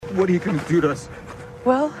What are you going to do to us?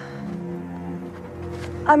 Well,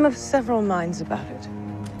 I'm of several minds about it.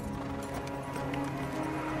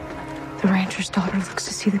 The rancher's daughter looks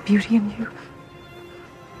to see the beauty in you.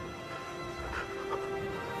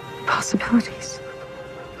 Possibilities.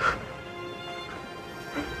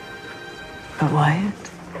 But Wyatt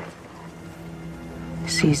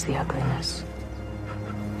sees the ugliness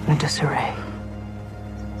and disarray.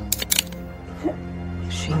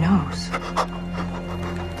 She knows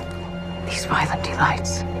these violent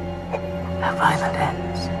delights have violent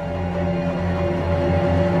ends.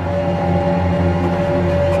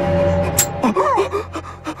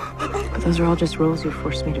 But those are all just roles you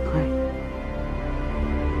forced me to play.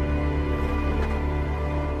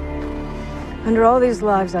 Under all these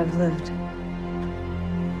lives I've lived,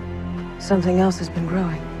 something else has been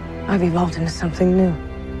growing. I've evolved into something new.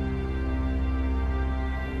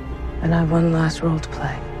 And I've one last role to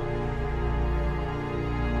play.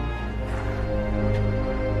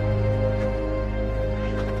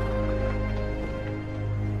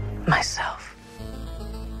 Myself.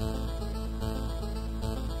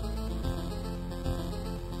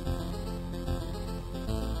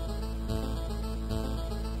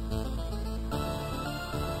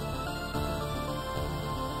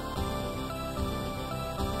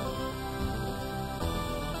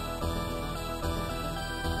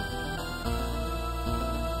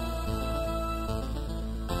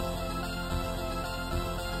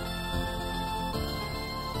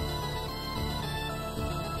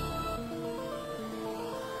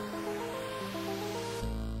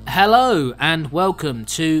 Hello and welcome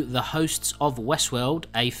to the hosts of Westworld,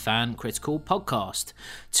 a fan critical podcast.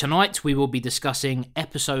 Tonight we will be discussing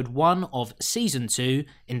episode 1 of season 2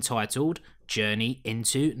 entitled Journey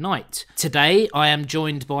into Night. Today I am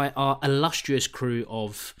joined by our illustrious crew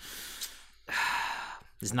of...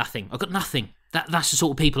 There's nothing. I've got nothing. That's the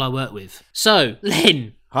sort of people I work with. So,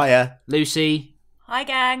 Lynn. Hiya. Lucy. Hi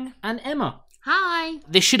gang. And Emma. Hi.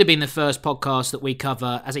 This should have been the first podcast that we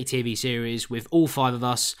cover as a TV series with all 5 of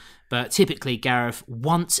us, but typically Gareth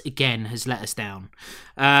once again has let us down.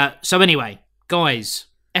 So anyway, guys,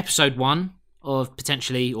 episode 1 of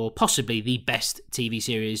potentially or possibly the best TV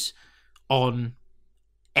series on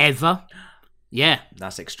ever. Yeah.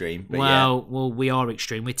 That's extreme. But well, we are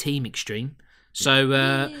extreme. We're team extreme. So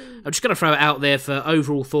I'm just going to throw it out there for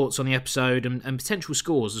overall thoughts on the episode and potential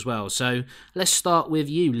scores as well. So let's start with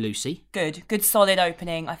you, Lucy. Good solid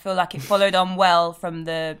opening. I feel like it followed on well from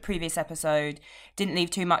the previous episode. Didn't leave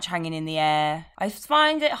too much hanging in the air. I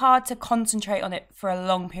find it hard to concentrate on it for a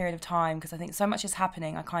long period of time because I think so much is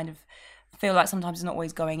happening. I kind of feel like sometimes it's not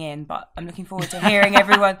always going in, but I'm looking forward to hearing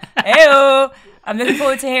everyone. I'm looking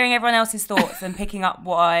forward to hearing everyone else's thoughts and picking up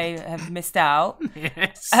what I have missed out.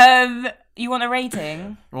 Yes. You want a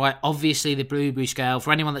rating? Right, obviously the Blueberry Scale.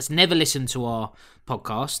 For anyone that's never listened to our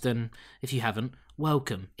podcast, and if you haven't,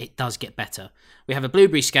 welcome. It does get better. We have a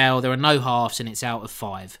Blueberry Scale. There are no halves, and it's out of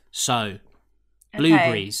 5. So,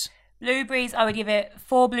 blueberries. Okay. Blueberries, I would give it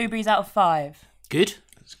 4 blueberries out of 5. Good.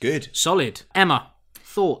 That's good. Solid. Emma,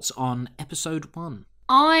 thoughts on episode 1?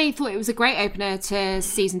 I thought it was a great opener to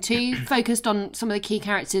season 2, focused on some of the key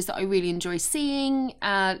characters that I really enjoy seeing,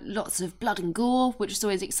 lots of blood and gore, which is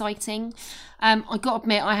always exciting. I got to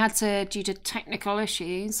admit, I had to, due to technical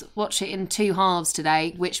issues, watch it in 2 halves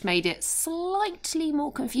today, which made it slightly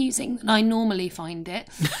more confusing than I normally find it.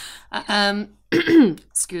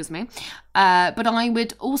 Excuse me. But I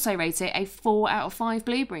would also rate it a 4 out of 5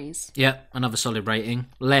 blueberries. Yep, another solid rating.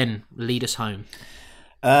 Len, lead us home.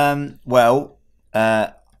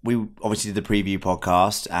 We obviously did the preview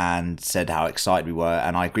podcast and said how excited we were,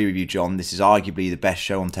 and I agree with you, John. This is arguably the best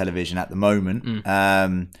show on television at the moment.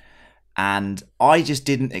 And I just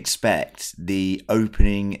didn't expect the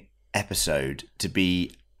opening episode to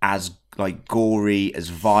be as gory, as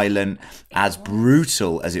violent, as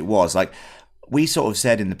brutal as it was. Like we sort of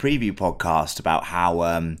said in the preview podcast about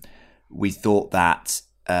how we thought that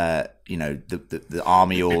the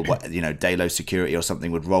army or Delos security or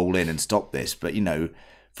something would roll in and stop this, but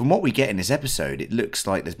from what we get in this episode, it looks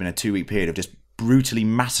like there's been a 2-week period of just brutally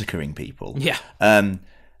massacring people. Yeah. And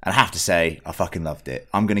I have to say, I fucking loved it.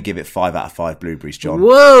 I'm going to give it 5 out of 5 blueberries, John.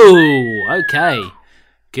 Whoa! Okay.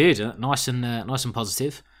 Good. Nice and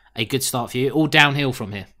positive. A good start for you. All downhill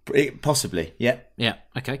from here. Possibly, yeah. Yeah,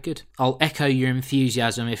 okay, good. I'll echo your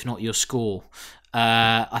enthusiasm, if not your score.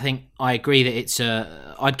 I think I agree that it's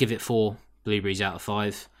I'd give it 4 blueberries out of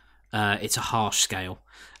 5. It's a harsh scale.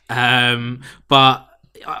 But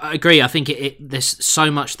I agree. I think there's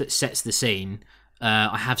so much that sets the scene.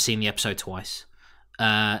 I have seen the episode twice.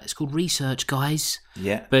 It's called Research, guys.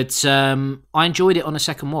 Yeah. But I enjoyed it on a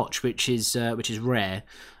second watch, which is rare.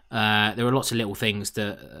 There were lots of little things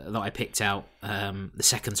that I picked out the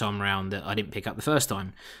second time around that I didn't pick up the first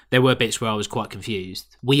time. There were bits where I was quite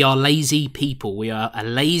confused. We are lazy people. We are a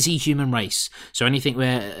lazy human race. So anything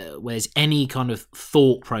where there's any kind of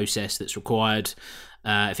thought process that's required,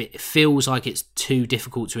 if it feels like it's too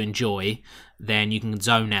difficult to enjoy, then you can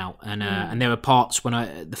zone out. And there were parts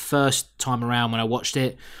the first time around when I watched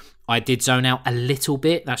it, I did zone out a little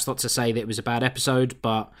bit. That's not to say that it was a bad episode,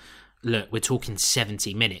 but look, we're talking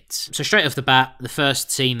 70 minutes. So straight off the bat, the first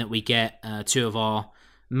scene that we get, two of our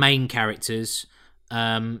main characters,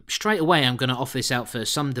 straight away I'm going to offer this out for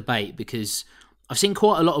some debate because I've seen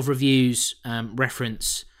quite a lot of reviews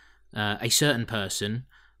reference a certain person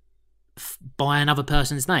by another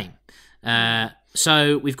person's name.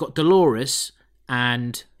 So we've got Dolores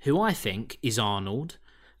and who I think is Arnold,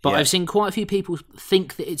 but I've seen quite a few people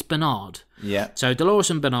think that it's Bernard. Yeah. So Dolores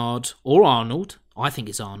and Bernard, or Arnold, I think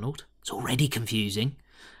it's Arnold. It's already confusing.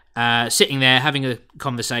 Sitting there having a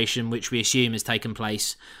conversation which we assume has taken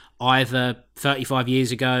place either 35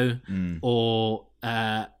 years ago or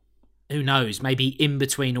who knows, maybe in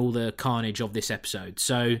between all the carnage of this episode.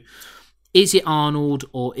 So is it Arnold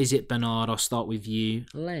or is it Bernard? I'll start with you,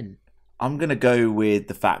 Len. I'm going to go with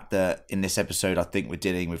the fact that in this episode, I think we're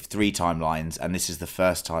dealing with 3 timelines, and this is the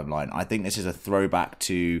first timeline. I think this is a throwback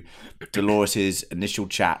to Dolores' initial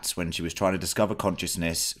chats when she was trying to discover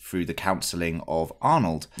consciousness through the counselling of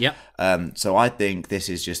Arnold. Yep. So I think this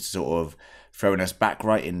is just sort of throwing us back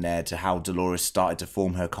right in there to how Dolores started to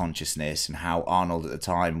form her consciousness and how Arnold at the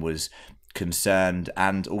time was concerned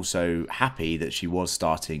and also happy that she was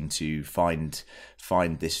starting to find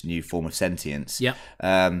this new form of sentience. Yep.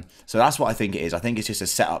 So that's what I think it is. I think it's just a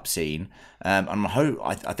setup scene. And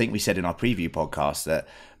I think we said in our preview podcast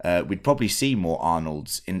that we'd probably see more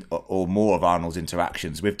or more of Arnold's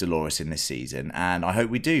interactions with Dolores in this season. And I hope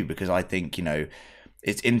we do, because I think,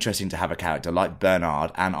 it's interesting to have a character like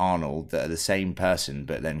Bernard and Arnold that are the same person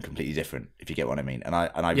but then completely different, if you get what I mean. And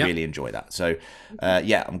I really enjoy that. So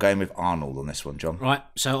I'm going with Arnold on this one, John. Right,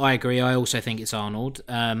 so I agree. I also think it's Arnold.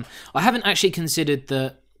 I haven't actually considered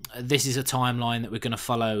that this is a timeline that we're going to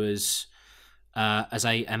follow as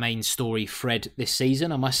a main story thread this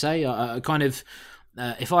season, I must say. I kind of,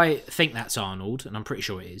 if I think that's Arnold, and I'm pretty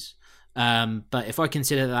sure it is, but if I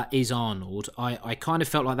consider that is Arnold, I kind of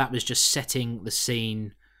felt like that was just setting the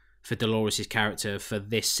scene for Dolores' character for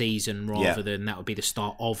this season rather than that would be the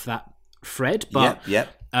start of that thread. But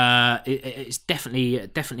it's definitely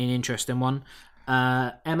an interesting one.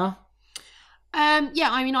 Emma?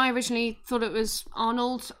 I originally thought it was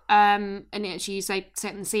Arnold, and actually you say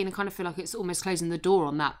setting the scene, I kind of feel like it's almost closing the door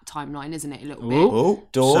on that timeline, isn't it, a little bit? Oh,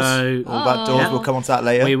 doors. All about doors. We'll come on to that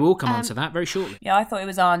later. We will come on to that very shortly. Yeah, I thought it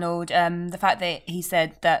was Arnold. The fact that he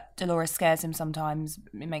said that Dolores scares him sometimes,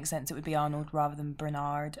 it makes sense it would be Arnold rather than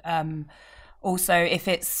Bernard. Also, if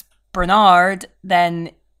it's Bernard,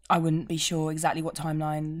 then I wouldn't be sure exactly what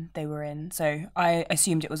timeline they were in. So I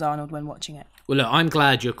assumed it was Arnold when watching it. Well, look, I'm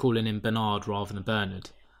glad you're calling him Bernard rather than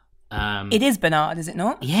Bernard. It is Bernard, is it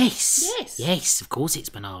not? Yes, of course it's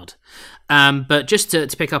Bernard. But just to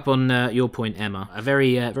pick up on your point, Emma, a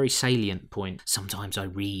very very salient point. Sometimes I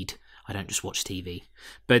read, I don't just watch TV.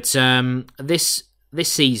 But this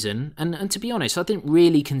season, and to be honest, I didn't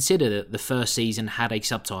really consider that the first season had a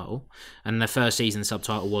subtitle, and the first season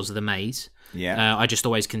subtitle was The Maze. Yeah. I just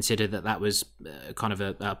always considered that was kind of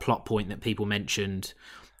a plot point that people mentioned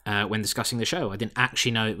when discussing the show. I didn't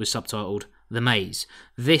actually know it was subtitled The Maze.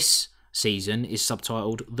 This season is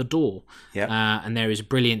subtitled The Door. Yeah. And there is a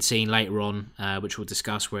brilliant scene later on, which we'll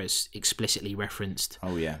discuss, where it's explicitly referenced.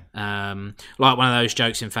 Oh, yeah. Like one of those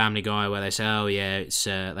jokes in Family Guy where they say, oh, yeah, it's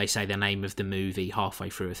they say the name of the movie halfway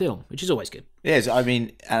through a film, which is always good. Yes, I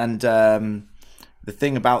mean, and the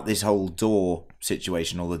thing about this whole door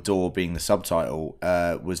situation, or the door being the subtitle,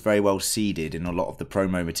 was very well seeded in a lot of the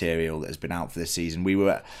promo material that has been out for this season. We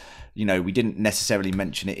were, we didn't necessarily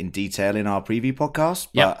mention it in detail in our preview podcast,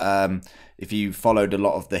 but if you followed a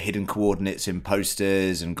lot of the hidden coordinates in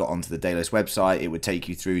posters and got onto the Delos website, it would take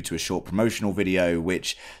you through to a short promotional video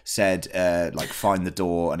which said find the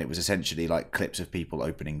door, and it was essentially like clips of people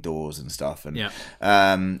opening doors and stuff, and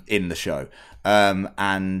in the show,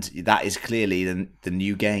 and that is clearly the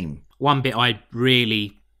new game. One bit I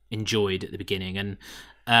really enjoyed at the beginning,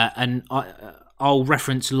 and I'll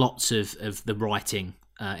reference lots of the writing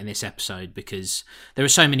in this episode because there are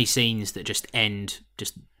so many scenes that just end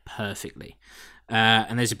just perfectly.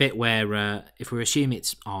 And there's a bit where, if we assume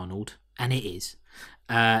it's Arnold, and it is,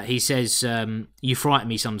 he says, you frighten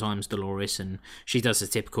me sometimes, Dolores, and she does the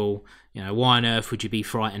typical, why on earth would you be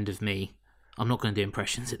frightened of me? I'm not going to do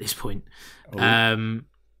impressions at this point. And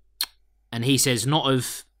he says, not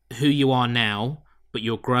of who you are now, but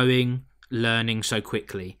you're growing, learning so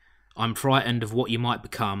quickly. I'm frightened of what you might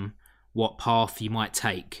become, what path you might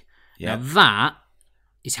take. Yeah. Now that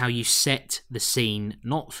is how you set the scene,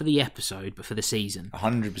 not for the episode, but for the season.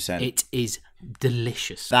 100%. It is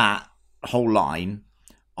delicious. That whole line,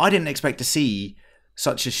 I didn't expect to see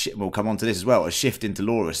such a we'll come on to this as well, a shift in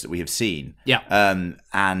Dolores that we have seen. Yeah.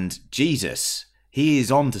 And Jesus, he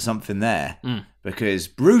is on to something there because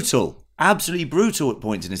brutal, absolutely brutal at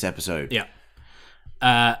points in this episode. Yeah.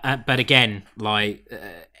 But again, like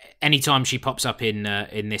anytime she pops up in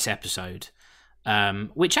this episode,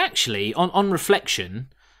 which actually on reflection,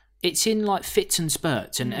 it's in like fits and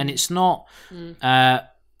spurts, and it's not. And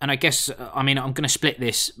I guess I'm going to split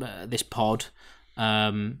this pod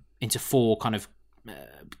into 4 kind of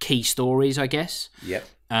key stories, I guess. Yep.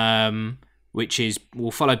 Which is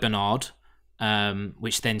we'll follow Bernard,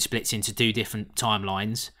 which then splits into 2 different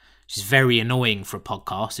timelines. Which is very annoying for a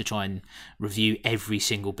podcast to try and review every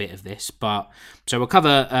single bit of this. But so we'll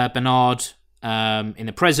cover Bernard in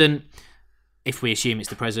the present, if we assume it's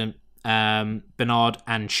the present. Bernard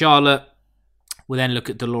and Charlotte. We'll then look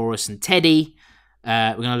at Dolores and Teddy.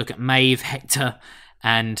 We're going to look at Maeve, Hector,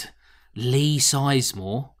 and Lee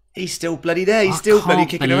Sizemore. He's still bloody there. He's still bloody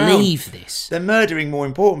kicking around. I can't believe this. They're murdering more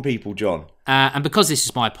important people, John. And because this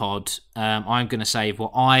is my pod, I'm going to save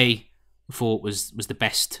what I thought was the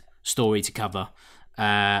best story to cover.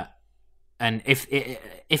 And if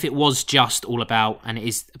it was just all about, and it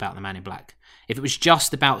is about the Man in Black, if it was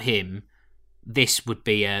just about him, this would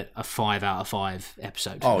be a 5 out of 5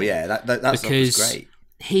 episode. Oh yeah, that's great.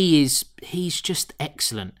 He's just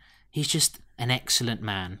excellent. He's just an excellent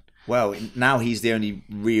man. Well, now he's the only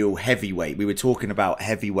real heavyweight. We were talking about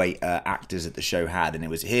heavyweight actors that the show had, and it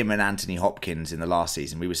was him and Anthony Hopkins in the last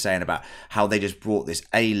season. We were saying about how they just brought this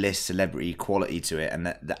A-list celebrity quality to it, and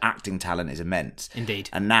the acting talent is immense.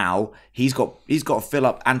 Indeed. And now he's got to fill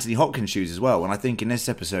up Anthony Hopkins' shoes as well, and I think in this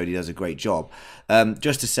episode he does a great job.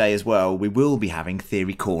 Just to say as well, we will be having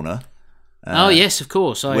Theory Corner. Oh yes, of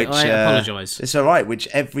course. I apologise. It's all right. Which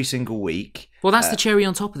every single week. Well, that's the cherry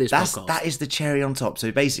on top of this podcast. That is the cherry on top.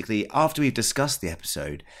 So basically, after we've discussed the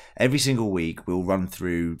episode, every single week we'll run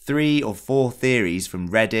through 3 or 4 theories from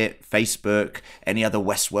Reddit, Facebook, any other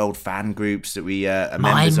Westworld fan groups that we are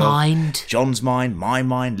members of. My mind. John's mind, my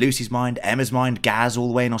mind, Lucy's mind, Emma's mind, Gaz all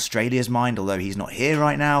the way in Australia's mind, although he's not here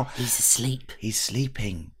right now. He's asleep. He's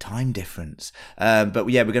sleeping. Time difference. But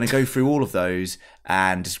yeah, we're going to go through all of those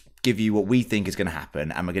and just give you what we think is going to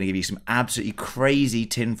happen, and we're going to give you some absolutely crazy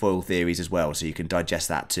tinfoil theories as well, so you can digest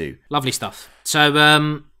that too. Lovely stuff. So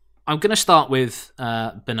I'm going to start with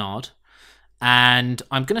Bernard, and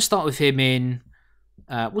I'm going to start with him in...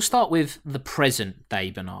 we'll start with the present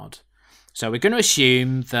day Bernard. So we're going to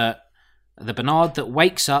assume that the Bernard that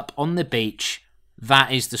wakes up on the beach,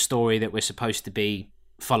 that is the story that we're supposed to be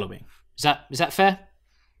following. Is that fair?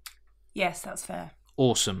 Yes, that's fair.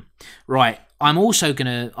 Awesome. Right. I'm also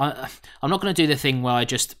I'm not gonna do the thing where I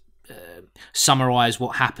just summarize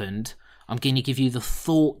what happened. I'm going to give you the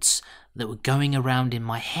thoughts that were going around in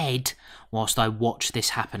my head whilst I watch this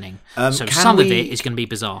happening. So some of it is going to be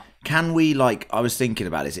bizarre. Can we, I was thinking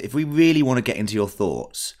about this, if we really want to get into your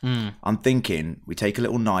thoughts, I'm thinking we take a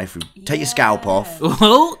little knife, we take your scalp off,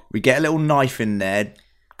 we get a little knife in there,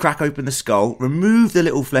 crack open the skull, remove the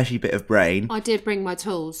little fleshy bit of brain. I did bring my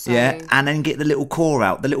tools. So. Yeah, and then get the little core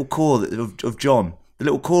out, the little core of John. The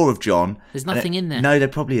little core of John. There's nothing in there. No, there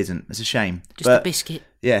probably isn't. It's a shame. Just a biscuit.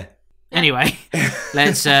 Yeah. Anyway,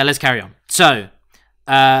 let's carry on. So,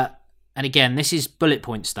 and again, this is bullet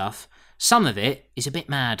point stuff. Some of it is a bit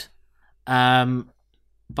mad,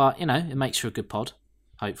 but it makes for a good pod,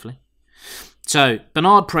 hopefully. So,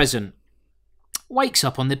 Bernard present wakes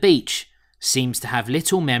up on the beach. Seems to have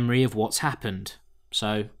little memory of what's happened.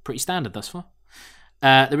 So, pretty standard thus far.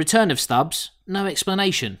 The return of Stubbs, no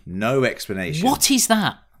explanation. No explanation. What is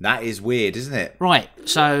that? That is weird, isn't it? Right,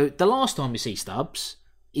 so the last time we see Stubbs,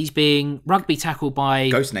 he's being rugby tackled by...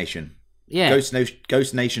 Ghost Nation. Yeah.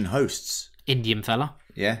 Ghost Nation hosts. Indian fella.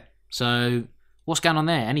 Yeah. So, what's going on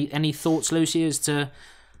there? Any thoughts, Lucy, as to,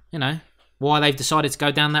 why they've decided to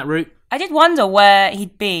go down that route? I did wonder where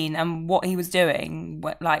he'd been and what he was doing.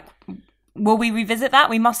 Will we revisit that?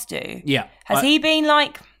 We must do. Yeah. Has he been,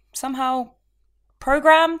 somehow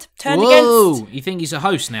programmed, turned Whoa! against? You think he's a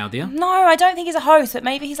host now, do you? No, I don't think he's a host, but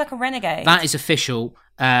maybe he's like a renegade. That is official.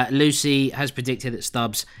 Lucy has predicted that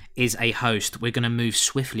Stubbs is a host. We're going to move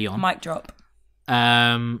swiftly on. Mic drop.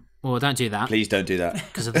 Well, don't do that. Please don't do that.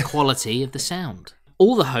 Because of the quality of the sound.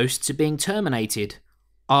 All the hosts are being terminated.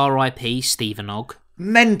 R.I.P. Stephen Ogg.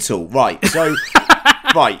 Mental. Right. So,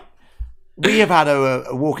 right. We have had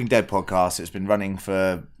a Walking Dead podcast that's been running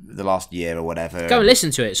for the last year or whatever. Go and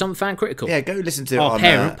listen to it. It's on Fan Critical. Yeah, go listen to it Our on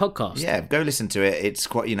parent podcast. Yeah, go listen to it. It's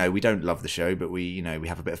quite, we don't love the show, but we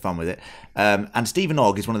have a bit of fun with it. And Stephen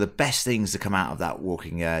Ogg is one of the best things to come out of that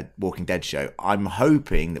Walking Dead show. I'm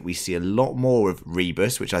hoping that we see a lot more of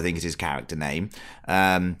Rebus, which I think is his character name,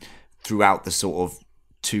 throughout the sort of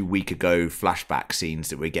 2 week ago flashback scenes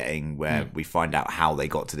that we're getting where we find out how they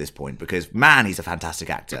got to this point, because man, he's a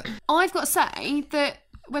fantastic actor. I've got to say that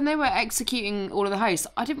when they were executing all of the hosts,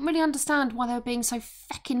 I didn't really understand why they were being so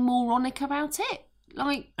fucking moronic about it.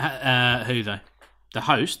 Like, who though? The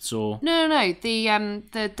hosts or no,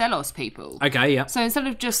 the Delos people. Okay, yeah. So instead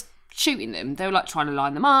of just shooting them, they were like trying to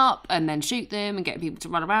line them up and then shoot them and get people to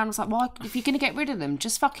run around. I was like, why? If you're going to get rid of them,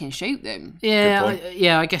 just fucking shoot them.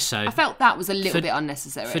 Yeah, I guess so. I felt that was a little bit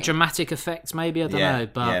unnecessary for dramatic effect, maybe. I don't know,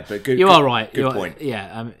 but good, you are right. Good point.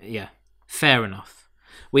 Yeah, fair enough.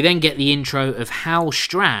 We then get the intro of Hal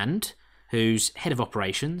Strand, who's head of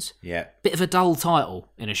operations. Yeah, bit of a dull title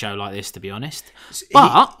in a show like this, to be honest.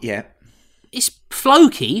 But it's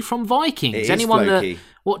Floki from Vikings. Anyone Floki that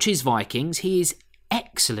watches Vikings, he is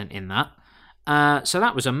excellent in that. So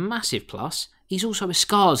that was a massive plus. He's also a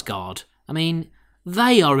Skarsgård. I mean,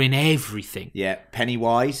 they are in everything. Yeah,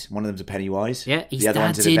 Pennywise. One of them's a Pennywise. Yeah, the other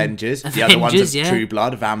one's in Avengers. The other one's a True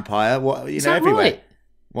Blood, a vampire. Is that everywhere. Right?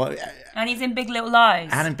 What? And he's in Big Little Lies.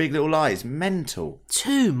 And in Big Little Lies. Mental.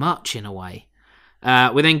 Too much in a way.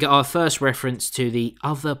 We then get our first reference to the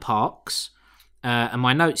other parks. And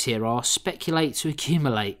my notes here are speculate to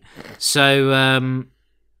accumulate. So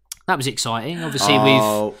that was exciting. Obviously,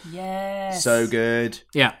 Yes. So good.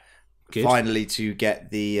 Yeah. Good. Finally to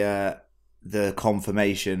get the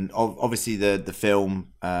confirmation of obviously the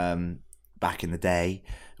film back in the day,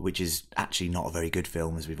 which is actually not a very good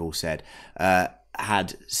film, as we've all said,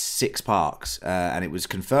 had 6 parks, and it was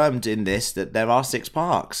confirmed in this that there are 6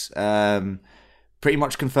 parks. Pretty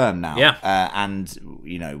much confirmed now. Yeah. And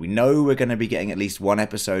we know we're going to be getting at least one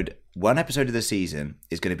episode. One episode of the season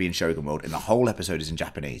is going to be in Shogun World, and the whole episode is in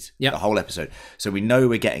Japanese. Yeah. The whole episode. So we know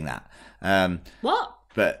we're getting that. What?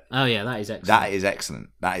 But oh yeah, that is excellent. That is excellent.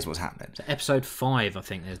 That is what's happening. So episode 5, I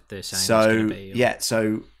think they're saying. So it's going to be,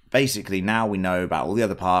 so basically now we know about all the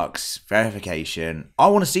other parks. Verification. I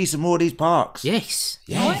want to see some more of these parks. Yes.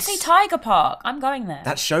 I want to see Tiger Park. I'm going there.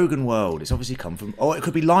 That's Shogun World. It's obviously come from. Oh, it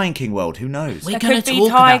could be Lion King World. Who knows? We're There going to could be talk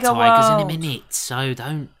about Tiger tigers World. in a minute, so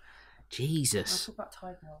don't. Jesus. I'll talk about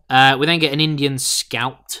Tiger World. We then get an Indian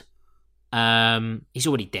scout. He's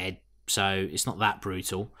already dead, so it's not that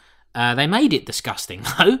brutal. They made it disgusting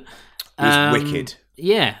though. It was wicked.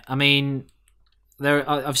 Yeah, I mean,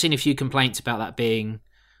 I've seen a few complaints about that being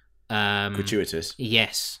Gratuitous.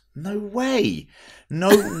 Yes. No way,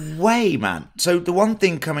 man. So the one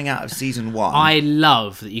thing coming out of season 1, I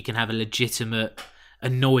love that you can have a legitimate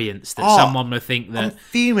annoyance that someone would think I'm that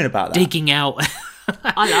fuming about that. digging out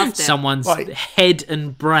I loved it. someone's Right. head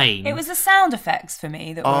and brain. It was the sound effects for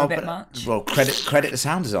me that were a bit but- much. Well, credit the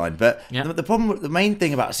sound design, but Yeah. the problem, the main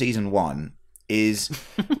thing about season 1 is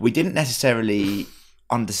we didn't necessarily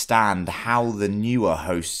understand how the newer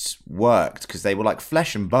hosts worked, because they were like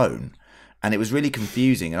flesh and bone, and it was really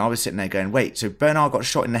confusing. And I was sitting there going, "Wait, so Bernard got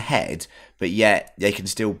shot in the head, but yet they can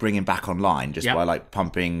still bring him back online just Yep. by like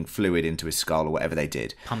pumping fluid into his skull or whatever they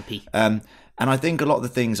did." Pumpy. And I think a lot of the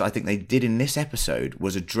things I think they did in this episode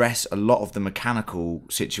was address a lot of the mechanical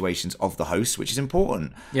situations of the host, which is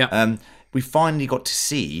important. Yeah. We finally got to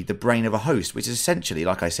see the brain of a host, which is essentially,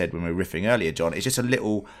 like I said when we were riffing earlier, John, it's just a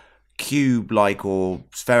little cube-like or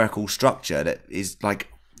spherical structure that is like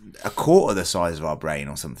a quarter the size of our brain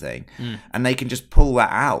or something, and they can just pull that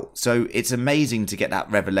out. So it's amazing to get that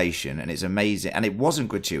revelation, and it's amazing, and it wasn't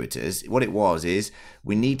gratuitous. What it was is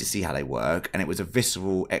we need to see how they work, and it was a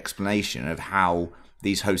visceral explanation of how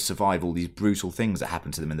these hosts survive all these brutal things that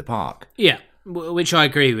happen to them in the park. Yeah, which I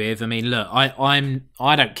agree with. I mean, look, I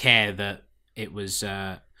don't care that it was.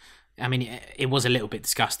 I mean, it was a little bit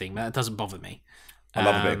disgusting, but that doesn't bother me. I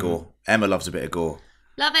love a bit of gore. Emma loves a bit of gore.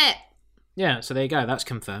 Love it. Yeah, so there you go. That's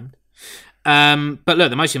confirmed. But look,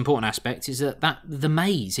 the most important aspect is that the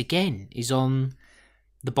maze again is on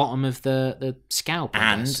the bottom of the scalp.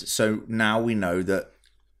 I And guess. so now we know that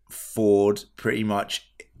Ford pretty much,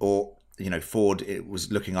 Ford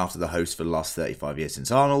was looking after the host for the last 35 years since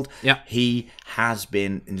Arnold. Yeah. He has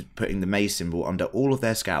been putting the maze symbol under all of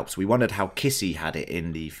their scalps. We wondered how Kissy had it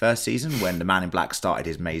in the first season when the Man in Black started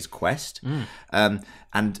his maze quest. Now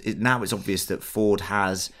it's obvious that Ford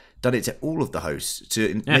has done it to all of the hosts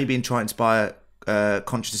to maybe try and inspire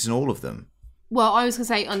consciousness in all of them. Well, I was going to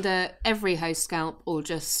say under every host scalp or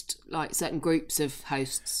just like certain groups of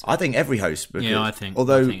hosts. I think every host. Because, Yeah, I think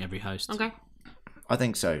Although every host. Okay. I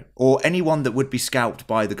think so. Or anyone that would be scalped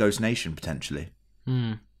by the Ghost Nation, potentially.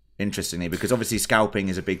 Interestingly, because obviously scalping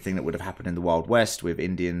is a big thing that would have happened in the Wild West with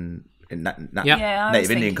Native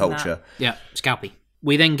Indian culture. Yeah, Scalpy.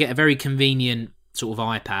 We then get a very convenient sort of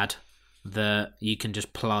iPad that you can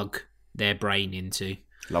just plug their brain into.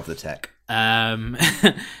 Love the tech.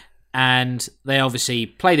 And they obviously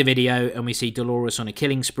play the video, and we see Dolores on a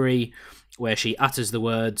killing spree where she utters the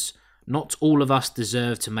words, "Not all of us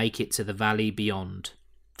deserve to make it to the valley beyond."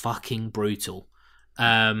 Fucking brutal.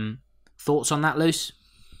 Thoughts on that, Luce?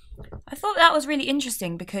 I thought that was really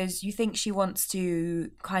interesting because you think she wants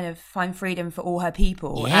to kind of find freedom for all her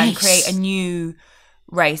people and create a new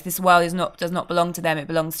race. This world does not belong to them, it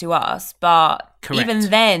belongs to us. But even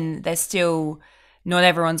then, there's still not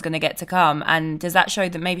everyone's going to get to come. And does that show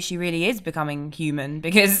that maybe she really is becoming human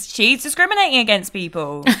because she's discriminating against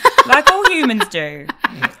people like all humans do?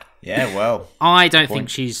 Yeah, well, I don't think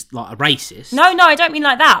she's like a racist. No, I don't mean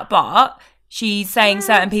like that, but she's saying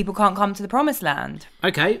certain people can't come to the promised land.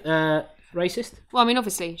 Okay, racist? Well, I mean,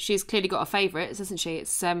 obviously, she's clearly got her favourites, isn't she?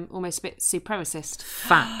 It's almost a bit supremacist.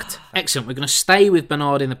 Fact. Excellent. We're going to stay with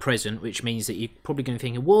Bernard in the present, which means that you're probably going to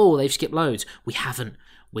think, whoa, they've skipped loads. We haven't.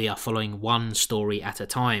 We are following one story at a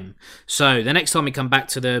time. So the next time we come back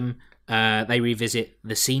to them, they revisit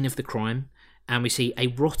the scene of the crime, and we see a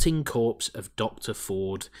rotting corpse of Dr.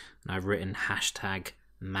 Ford. And I've written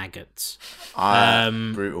 #maggots.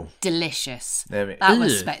 Brutal. Delicious. That That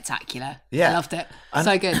was spectacular. Yeah. I loved it. And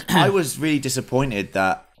So good. I was really disappointed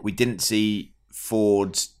that we didn't see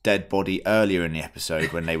Ford's dead body earlier in the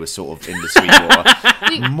episode when they were sort of in the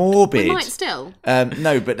Sweetwater. Morbid. We might still.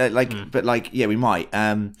 No, but yeah, we might.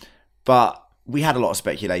 But we had a lot of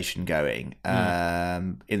speculation going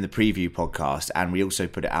in the preview podcast, and we also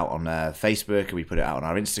put it out on Facebook, and we put it out on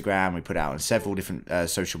our Instagram, we put it out on several different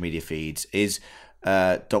social media feeds. Is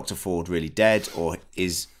Dr. Ford really dead, or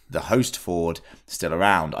is the host Ford still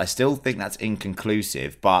around? I still think that's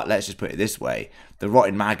inconclusive, but let's just put it this way. The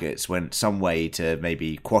rotting maggots went some way to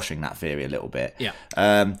maybe quashing that theory a little bit. Yeah.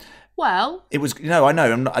 Well, It was, I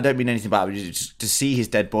know, I don't mean anything about it. Just to see his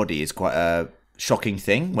dead body is quite a shocking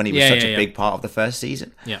thing when he was such a big part of the first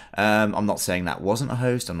season. Yeah. I'm not saying that wasn't a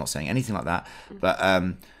host. I'm not saying anything like that. But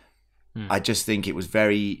I just think it was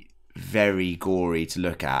very, very gory to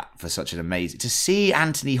look at for such an amazing... To see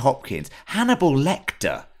Anthony Hopkins, Hannibal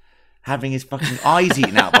Lecter, having his fucking eyes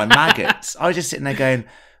eaten out by maggots. I was just sitting there going,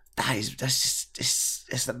 that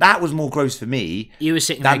was more gross for me. You were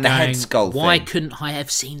sitting than there the going, head skull why thing. couldn't I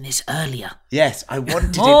have seen this earlier? Yes, I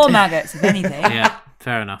wanted More it. maggots, if anything. Yeah,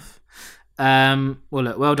 fair enough. Well,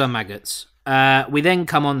 look, well done, maggots. We then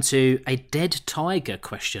come on to a dead tiger, ?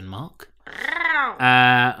 Oh,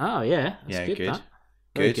 yeah. That's Yeah, good. good. That.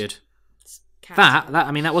 Very Good. good.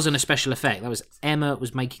 That wasn't a special effect. That was Emma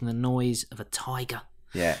was making the noise of a tiger.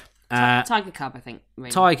 Yeah. tiger cub, I think.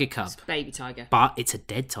 Really. Tiger cub. It's baby tiger. But it's a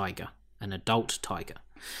dead tiger, an adult tiger.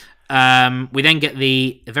 We then get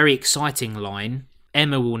the very exciting line.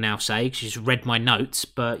 Emma will now say, 'cause she's read my notes,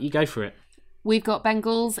 but you go for it. We've got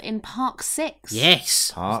Bengals in Park 6.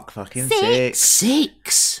 Yes. Park fucking 6.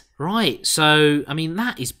 6. Right. So, I mean,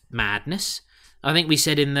 that is madness. I think we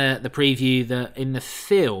said in the preview that in the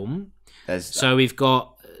film, so we've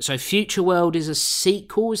got... So Future World is a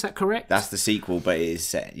sequel, is that correct? That's the sequel, but it is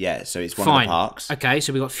set. Yeah, so it's one Fine. of the parks. Okay,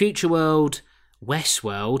 so we've got Future World,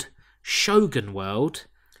 Westworld, Shogun World,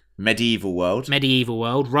 Medieval World,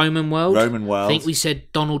 Roman World. Roman I think we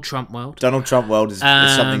said Donald Trump World. Donald Trump World is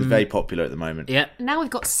something very popular at the moment. Yeah. Now we've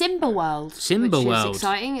got Simba World. Simba which World. is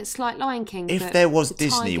exciting. It's like Lion King. If but there was the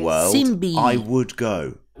Disney tigers. World, Simbi. I would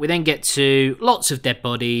go. We then get to lots of dead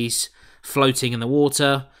bodies floating in the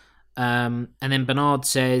water. And then Bernard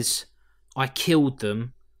says, I killed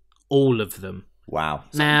them, all of them. Wow.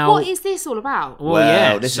 Now, What is this all about? well,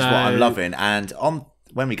 yeah, this so- is what I'm loving. And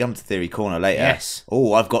when we come to Theory Corner later, Yes.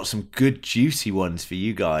 I've got some good juicy ones for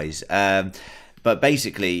you guys. But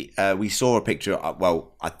basically, we saw a picture.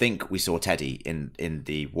 I think we saw Teddy in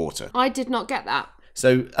the water. I did not get that.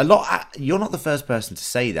 So you're not the first person to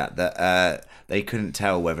say that they couldn't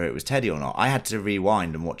tell whether it was Teddy or not. I had to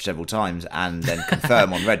rewind and watch several times and then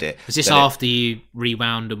confirm on Reddit. Was this that after you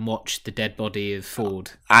rewound and watched the dead body of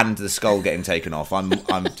Ford? and the skull getting taken off? I'm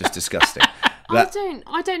just disgusting. I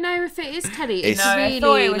don't know if it is Teddy. It's No, really I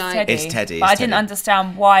thought it was like Teddy. It's Teddy, But I it's didn't Teddy.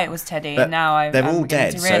 understand why it was Teddy. But And now they're I'm all beginning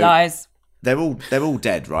dead, to so- realise. They're all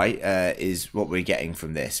dead, right? Is what we're getting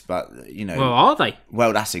from this. But you know, Well, are they?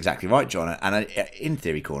 well, that's exactly right, John. And in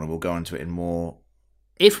Theory Corner, we'll go into it in more.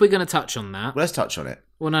 If we're going to touch on that, Well, let's touch on it.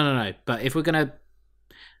 well, no. But if we're going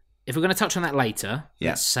to touch on that later, Yeah.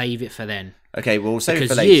 let's save it for then. Okay, we'll save it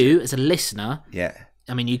Because for later. you, as a listener, Yeah.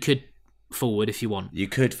 I mean, you could forward if you want. You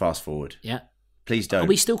could fast forward. Yeah. Please don't. Are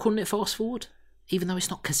we still calling it fast forward? Even though it's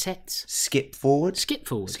not cassettes? Skip forward? Skip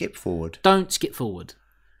forward. Skip forward. Don't skip forward.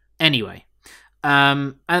 Anyway.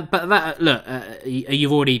 But that, look,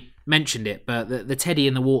 you've already mentioned it, but the Teddy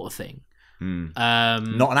in the water thing.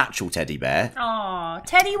 Not an actual teddy bear. Oh,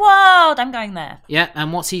 Teddy World. I'm going there. Yeah,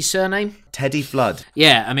 and what's his surname? Teddy Flood.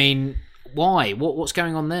 Yeah, I mean, why? What's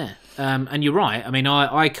going on there? And you're right. I mean,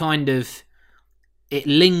 I kind of... It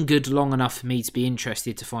lingered long enough for me to be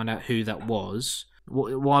interested to find out who that was.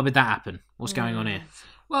 Why would that happen? What's going on here?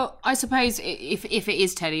 Well, I suppose if it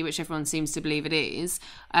is Teddy, which everyone seems to believe it is,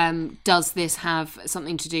 does this have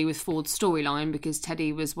something to do with Ford's storyline? Because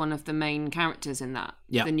Teddy was one of the main characters in that,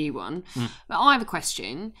 the new one. But I have a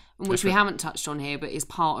question, which we haven't touched on here, but is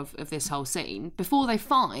part of this whole scene. Before they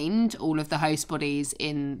find all of the host bodies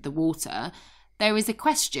in the water, there is a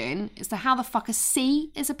question as to how the fuck a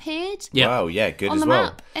sea has appeared. Yeah. Wow, yeah, good on as the well.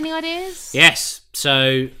 map. Any ideas? Yes.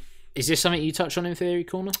 So, is this something you touch on in Theory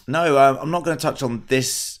Corner? No, I'm not going to touch on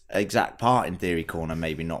this exact part in Theory Corner,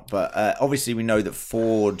 maybe not. But obviously we know that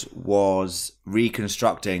Ford was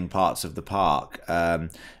reconstructing parts of the park.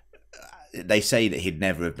 They say that he'd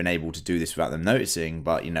never have been able to do this without them noticing,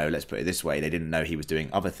 but, you know, let's put it this way, they didn't know he was doing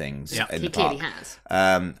other things in the park. He clearly has.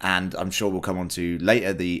 And I'm sure we'll come on to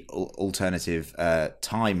later the alternative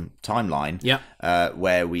timeline,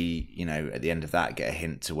 where we, you know, at the end of that get a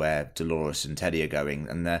hint to where Dolores and Teddy are going.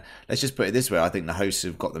 And let's just put it this way, I think the hosts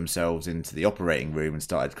have got themselves into the operating room and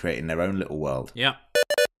started creating their own little world. Yeah.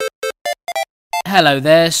 Hello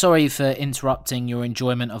there, sorry for interrupting your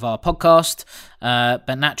enjoyment of our podcast,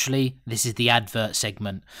 but naturally, this is the advert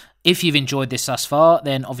segment. If you've enjoyed this thus far,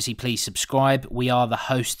 then obviously please subscribe. We are the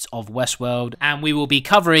hosts of Westworld, and we will be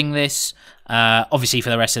covering this, obviously, for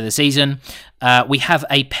the rest of the season. We have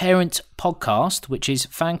a parent podcast, which is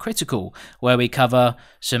Fan Critical, where we cover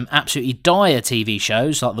some absolutely dire TV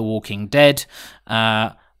shows like The Walking Dead.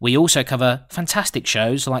 We also cover fantastic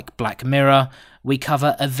shows like Black Mirror. We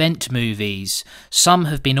cover event movies. Some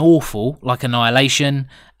have been awful, like Annihilation,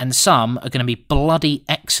 and some are going to be bloody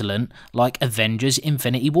excellent, like Avengers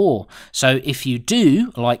Infinity War. So if you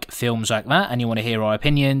do like films like that and you want to hear our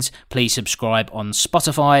opinions, please subscribe on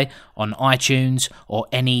Spotify, on iTunes, or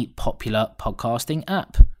any popular podcasting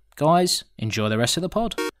app. Guys, enjoy the rest of the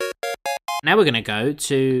pod. Now we're going to go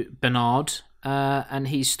to Bernard and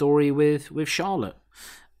his story with Charlotte.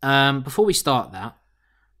 Before we start that,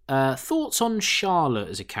 thoughts on Charlotte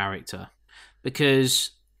as a character? Because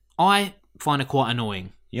I find her quite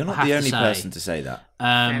annoying. You're not the only person to say that.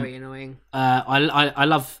 Very annoying. I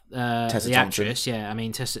love Tessa the Thompson. actress. Yeah, I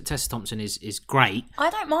mean Tessa Thompson is great. I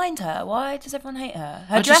don't mind her. Why does everyone hate her?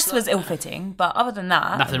 Her I dress just- was ill-fitting, but other than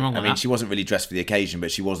that, Nothing wrong I with mean, that. she wasn't really dressed for the occasion,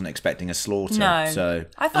 but she wasn't expecting a slaughter. No. So,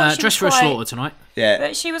 I thought she Dress for was a quite, Slaughter tonight. yeah.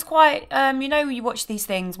 But she was quite, you know, you watch these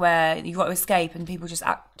things where you've got to escape and people just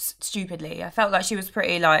act stupidly. I felt like she was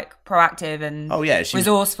pretty like proactive and Oh, yeah, she was-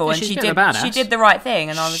 resourceful, Yeah, and she's she a bit did of a badass. she did the right thing.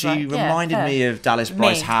 And I was She like, yeah, reminded fair. me of Dallas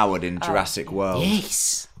Bryce Me. Howard in Jurassic World.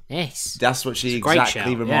 Yes. That's what she It's a great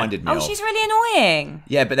exactly shout, reminded me Oh, of. she's really annoying.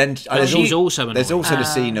 Yeah, but then she's also annoying. There's also the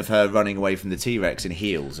scene of her running away from the T-Rex in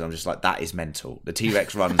heels. And I'm just like, that is mental. The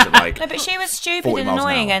T-Rex runs at like No, but she was stupid 40 and miles an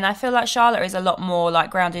annoying, hour. and I feel like Charlotte is a lot more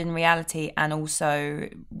like grounded in reality, and also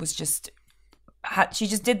was just. She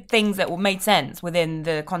just did things that made sense within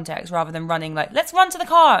the context, rather than running like, let's run to the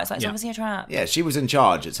car. It's like, it's obviously a trap. Yeah, she was in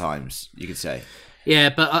charge at times, you could say. Yeah,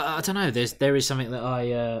 but I don't know. There is something that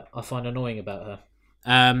I find annoying about her.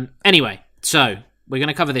 Anyway, so we're going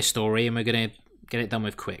to cover this story and we're going to get it done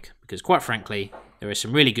with quick because, quite frankly, there are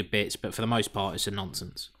some really good bits, but for the most part, it's a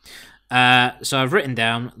nonsense. So I've written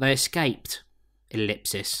down they escaped.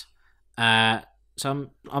 Ellipsis. So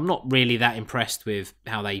I'm not really that impressed with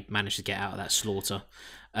how they managed to get out of that slaughter.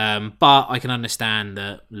 But I can understand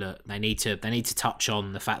that. Look, they need to touch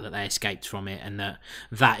on the fact that they escaped from it and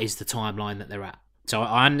that is the timeline that they're at. So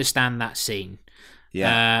I understand that scene.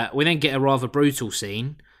 Yeah. We then get a rather brutal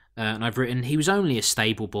scene, and I've written he was only a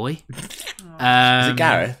stable boy. Is it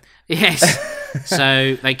Gareth? Yes.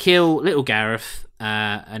 So they kill little Gareth,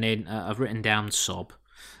 and then I've written down sob.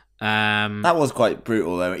 That was quite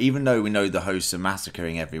brutal, though. Even though we know the hosts are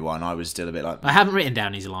massacring everyone, I was still a bit like... I haven't written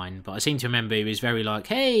down his line, but I seem to remember he was very like,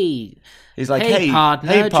 hey... He's like, hey,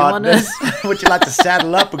 partner, do you partners, would you like to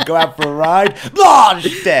saddle up and go out for a ride? Blah,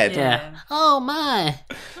 she's dead. Yeah. Oh, my.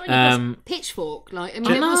 Pitchfork, like, I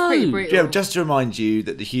mean, it was pretty know. brutal. Yeah, just to remind you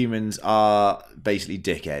that the humans are basically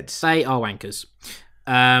dickheads. They are wankers.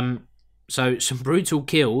 So some brutal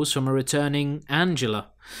kills from a returning Angela.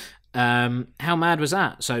 How mad was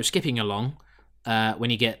that? So skipping along, when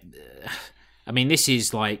you get... I mean, this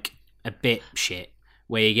is like a bit shit.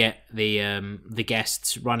 where you get the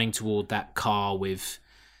guests running toward that car with,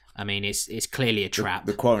 I mean, it's clearly a trap.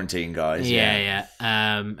 The quarantine guys. Yeah.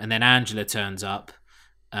 And then Angela turns up,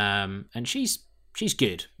 and she's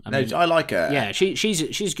good. I like her. Yeah, she's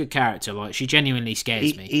a good character. Like, she genuinely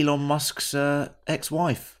scares me. Elon Musk's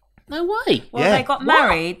ex-wife. No way. Well, Yeah. they got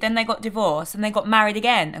married, then they got divorced, and they got married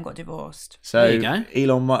again and got divorced. So There you go.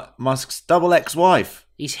 Elon Musk's double ex-wife.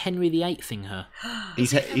 He's Henry VIII-ing her.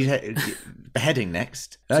 He's beheading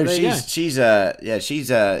next. So No, there you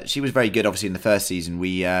she was very good. Obviously, in the first season,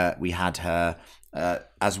 we had her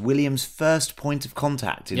as William's first point of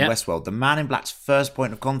contact in Westworld, the Man in Black's first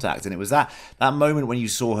point of contact, and it was that moment when you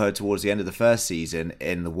saw her towards the end of the first season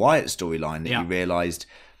in the Wyatt storyline that you realised,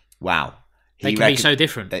 wow. They can be so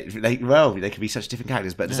different. They can be such different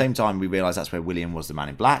characters, but at the same time, we realised that's where William was the Man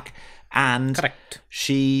in Black, and Correct.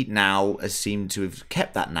 she now has seemed to have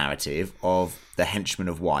kept that narrative of the henchman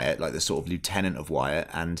of Wyatt, like the sort of lieutenant of Wyatt,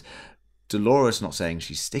 and Dolores, not saying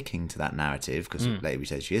she's sticking to that narrative, because later we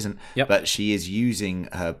said she isn't, but she is using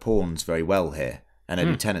her pawns very well here, and her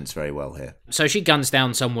lieutenants very well here. So she guns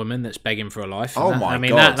down some woman that's begging for a life. Oh, my my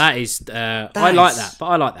God. that is... I like that, but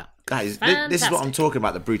I like that. This is what I'm talking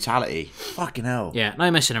about, the brutality. Fucking hell. Yeah, no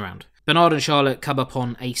messing around. Bernard and Charlotte come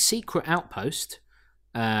upon a secret outpost,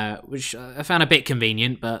 which I found a bit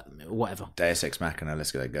convenient, but whatever. Deus Ex Machina,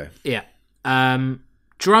 let's get that go. Yeah.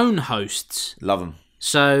 Drone hosts. Love them.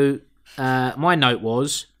 So my note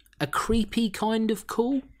was a creepy kind of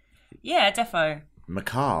cool. Yeah, defo.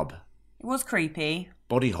 Macabre. It was creepy.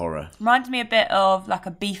 Body horror. Reminded me a bit of like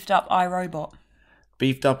a beefed up iRobot.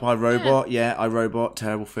 Beefed Up iRobot, iRobot,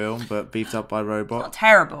 terrible film, but Beefed Up iRobot. Not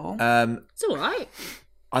terrible. It's all right.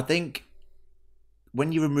 I think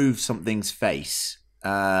when you remove something's face,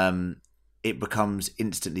 it becomes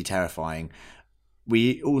instantly terrifying.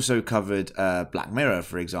 We also covered Black Mirror,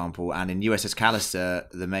 for example, and in USS Callister,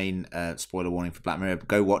 the main spoiler warning for Black Mirror,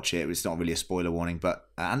 go watch it. It's not really a spoiler warning, but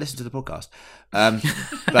and listen to the podcast.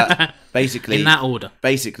 But basically, In that order.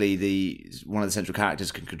 basically, one of the central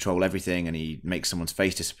characters can control everything, and he makes someone's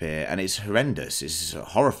face disappear, and it's horrendous. It's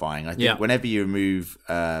horrifying. I think whenever you remove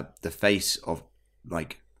the face of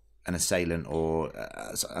like an assailant or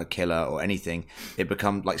a killer or anything, it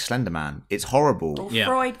becomes like Slender Man. It's horrible. Well,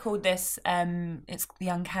 Freud called this it's the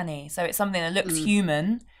uncanny. So it's something that looks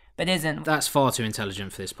human but isn't. That's far too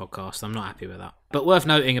intelligent for this podcast. I'm not happy with that. But worth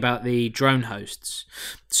noting about the drone hosts.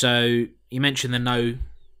 So you mentioned the no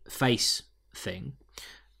face thing.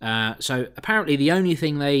 So apparently the only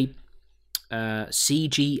thing they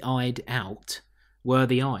CGI'd out were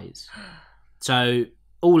the eyes. So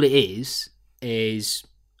all it is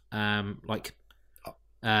like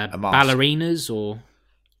ballerinas, or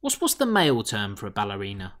what's the male term for a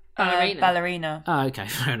ballerina? Ballerina. Oh, okay,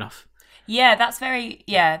 fair enough. Yeah, that's very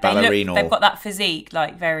Ballerino. They've got that physique,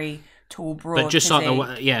 like very tall, broad. But just physique.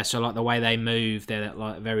 like the way they move, they're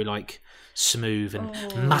like very like smooth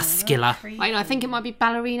and muscular. Wait, I think it might be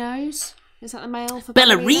ballerinos. Is that the male for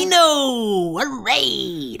Ballerino, a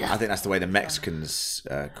raid. I think that's the way the Mexicans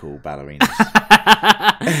call ballerinas.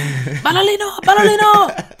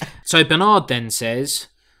 Ballerino. So Bernard then says,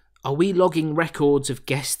 "Are we logging records of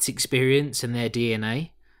guests' experience and their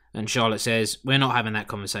DNA?" And Charlotte says, "We're not having that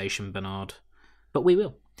conversation, Bernard, but we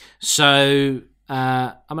will." So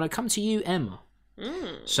I'm going to come to you, Emma.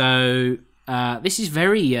 So this is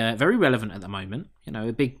very relevant at the moment. You know,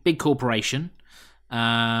 a big corporation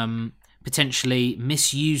potentially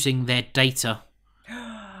misusing their data,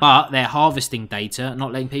 but they're harvesting data,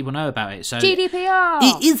 not letting people know about it. So GDPR.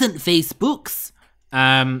 it isn't Facebook's.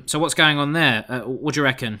 So what's going on there? What do you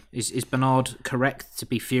reckon? Is Bernard correct to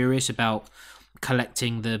be furious about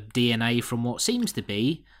collecting the DNA from what seems to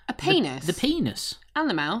be A penis. The penis. And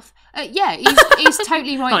the mouth. Yeah, he's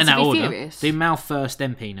totally right Not in to that be order. furious. The mouth first,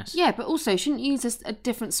 then penis. Yeah, but also shouldn't use a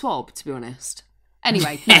different swab, to be honest.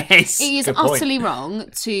 Anyway, no, Yes. it is Good point. utterly wrong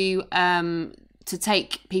to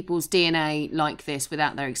take people's DNA like this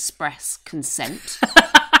without their express consent.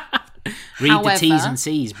 Read the T's and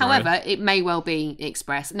C's, bro. However, it may well be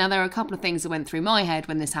expressed. Now, there are a couple of things that went through my head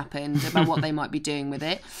when this happened about what they might be doing with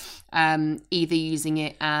it. Either using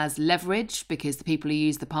it as leverage because the people who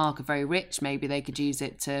use the park are very rich, maybe they could use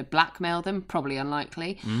it to blackmail them, probably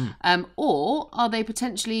unlikely. Or are they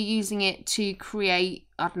potentially using it to create,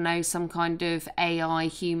 I don't know, some kind of AI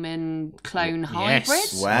human clone hybrid?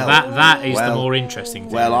 Yes. Well, that is the well, more interesting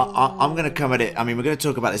thing. Well, I'm going to come at it. I mean, we're going to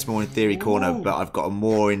talk about this more in Theory Corner, but I've got a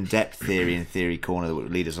more in-depth theory in Theory Corner that will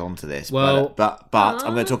lead us on to this. Well- but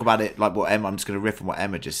I'm going to talk about it like what Emma. I'm just going to riff on what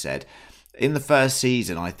Emma just said. In the first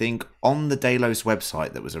season, I think on the Delos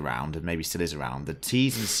website that was around, and maybe still is around, the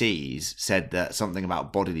T's and C's said that something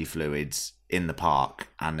about bodily fluids in the park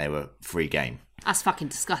and they were free game. That's fucking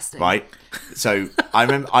disgusting. Right, so I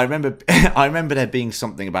remember there being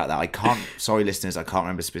something about that. I can't. Sorry, listeners, I can't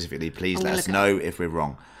remember specifically. Please let us know if we're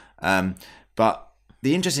wrong. But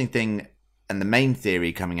the interesting thing and the main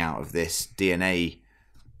theory coming out of this DNA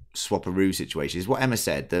swapperoo situation is what Emma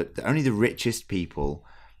said. That only the richest people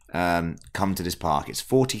come to this park. It's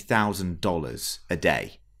 $40,000 a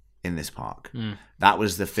day in this park. That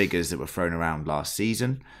was the figures that were thrown around last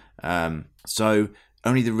season. So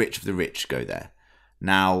only the rich of the rich go there.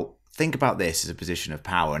 Now, think about this as a position of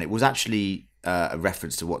power. And it was actually a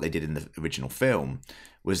reference to what they did in the original film,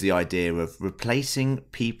 was the idea of replacing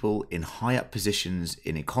people in high up positions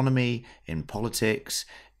in economy, in politics,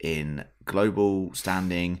 in global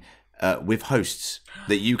standing, with hosts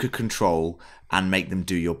that you could control and make them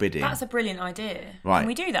do your bidding. That's a brilliant idea. Right. Can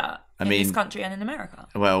we do that in this country and in America?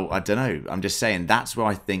 Well, I don't know. I'm just saying that's where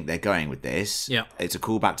I think they're going with this. Yeah. It's a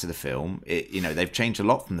callback to the film. They've changed a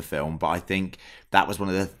lot from the film, but I think that was one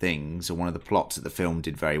of the things or one of the plots that the film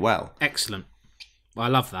did very well. Excellent. I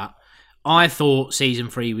love that. I thought season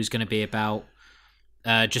 3 was going to be about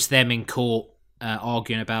just them in court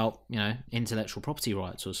arguing about, intellectual property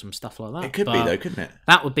rights or some stuff like that. It could be though, couldn't it?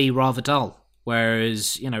 That would be rather dull.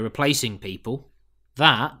 Whereas, replacing people,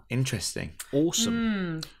 that interesting.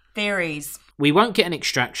 Awesome. Theories. We won't get an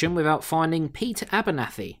extraction without finding Peter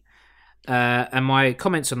Abernathy. And my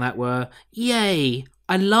comments on that were, yay,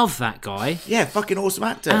 I love that guy. Yeah, fucking awesome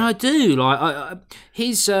actor. And I do. Like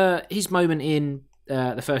his moment in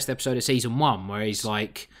the first episode of season 1 where he's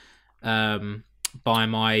like, by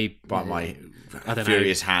my I don't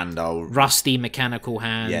furious know, hand, rusty mechanical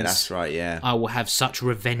hands. Yeah, that's right. Yeah, I will have such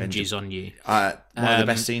revenges on you. One of the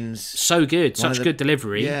best scenes. So good, such good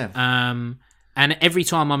delivery. Yeah. And every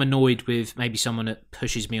time I'm annoyed with maybe someone that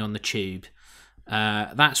pushes me on the tube,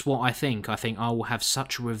 that's what I think. I think I will have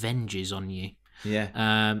such revenges on you.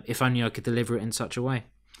 Yeah. If only I could deliver it in such a way.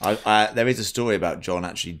 There is a story about John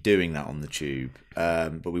actually doing that on the tube,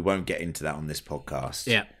 but we won't get into that on this podcast.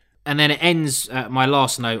 Yeah. And then it ends, my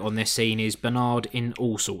last note on this scene is Bernard in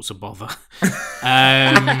all sorts of bother.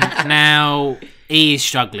 Now, he is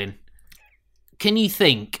struggling. Can you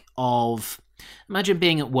think of, imagine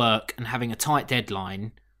being at work and having a tight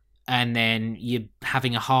deadline and then you're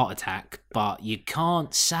having a heart attack, but you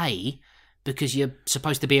can't say because you're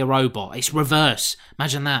supposed to be a robot. It's reverse.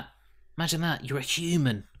 Imagine that. You're a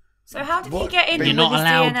human. So how did he get in? You're not with his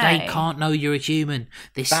allowed. DNA? They can't know you're a human.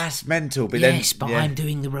 That's mental. But yes, but I'm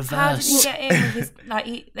doing the reverse. How did he get in with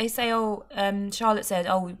his? They say, Charlotte said,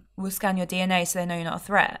 we'll scan your DNA so they know you're not a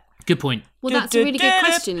threat. Good point. Well, that's a really good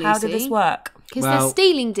question, Lucy. How did this work? Because they're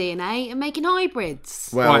stealing DNA and making hybrids.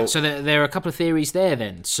 Right, so there are a couple of theories there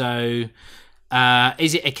then. So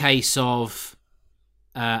is it a case of,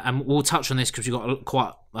 and we'll touch on this because we've got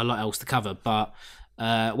quite a lot else to cover, but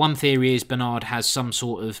one theory is Bernard has some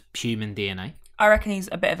sort of human DNA. I reckon he's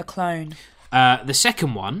a bit of a clone. The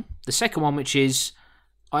second one, which is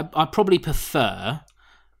I probably prefer,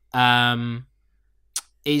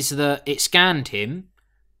 is that it scanned him,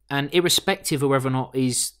 and irrespective of whether or not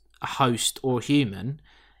he's a host or a human,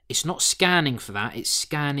 it's not scanning for that, it's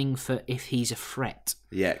scanning for if he's a threat.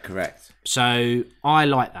 Yeah, correct. So I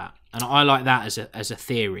like that, and I like that as a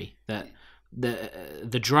theory that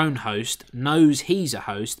the drone host knows he's a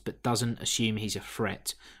host but doesn't assume he's a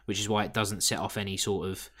threat, which is why it doesn't set off any sort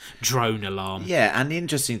of drone alarm. Yeah, and the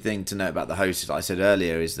interesting thing to note about the hosts, like I said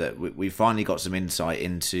earlier, is that we finally got some insight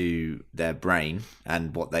into their brain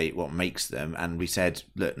and what makes them, and we said,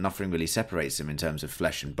 look, nothing really separates them in terms of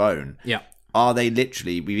flesh and bone. Yeah. Are they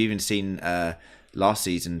literally, we've even seen last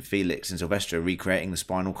season Felix and Sylvester recreating the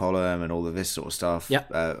spinal column and all of this sort of stuff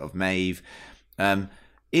of Maeve.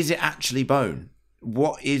 Is it actually bone?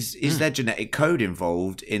 What is there genetic code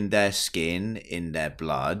involved in their skin, in their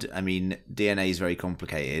blood? I mean, DNA is very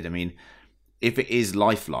complicated. I mean, if it is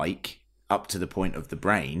lifelike up to the point of the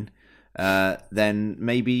brain, then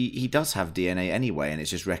maybe he does have DNA anyway, and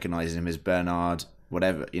it's just recognizing him as Bernard,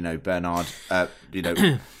 whatever, Bernard,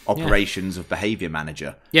 operations of behavior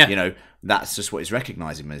manager. Yeah. That's just what it's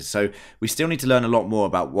recognizing him as. So we still need to learn a lot more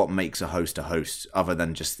about what makes a host, other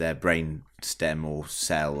than just their brain stem or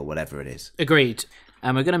cell or whatever it is. Agreed.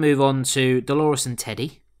 And we're going to move on to Dolores and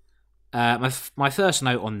Teddy. My first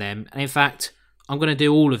note on them, and in fact, I'm going to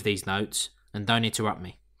do all of these notes, and don't interrupt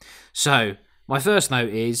me. So, my first note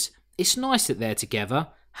is, it's nice that they're together.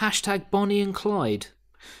 # Bonnie and Clyde.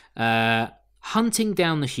 Hunting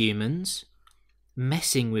down the humans.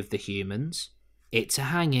 Messing with the humans. It's a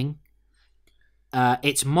hanging.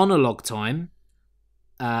 It's monologue time.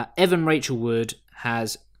 Evan Rachel Wood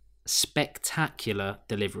has spectacular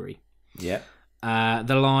delivery. Yeah.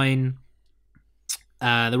 The line,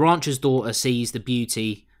 The rancher's daughter sees the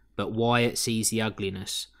beauty, but Wyatt sees the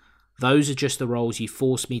ugliness. Those are just the roles you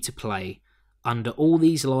forced me to play. Under all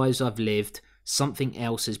these lives I've lived, something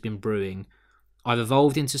else has been brewing. I've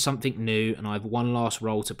evolved into something new, and I have one last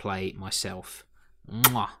role to play myself.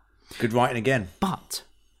 Mwah. Good writing again. But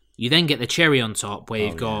you then get the cherry on top, where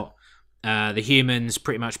you've got the humans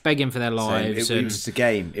pretty much begging for their lives. It was just a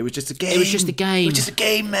game. It was just a game. It was just a game. It was just a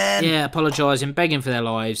game, man. Yeah, apologising, begging for their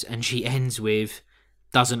lives, and she ends with,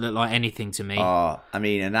 doesn't look like anything to me. I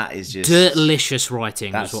mean, and that is just... Delicious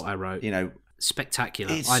writing was That's what I wrote. You know...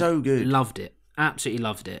 Spectacular. It's so good. Loved it. Absolutely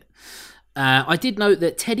loved it. I did note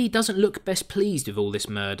that Teddy doesn't look best pleased with all this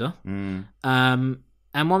murder. And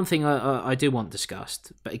one thing I do want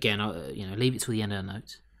discussed, but again, leave it till the end of the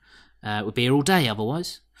notes. We'll be here all day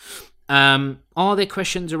otherwise. Are there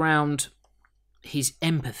questions around his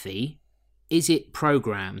empathy? Is it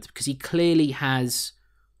programmed? Because he clearly has...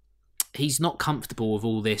 He's not comfortable with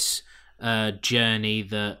all this journey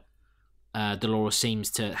that Dolores seems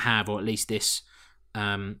to have, or at least this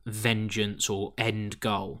vengeance or end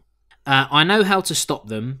goal. I know how to stop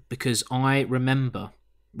them because I remember,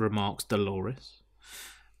 remarks Dolores.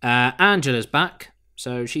 Angela's back,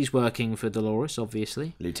 so she's working for Dolores,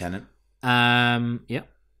 obviously. Lieutenant. Yep.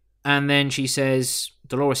 And then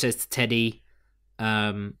Dolores says to Teddy,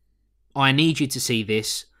 I need you to see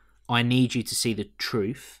this. I need you to see the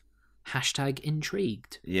truth.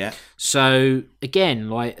 #intrigued. Yeah. So, again,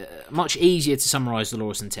 much easier to summarise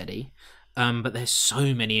Dolores and Teddy. But there's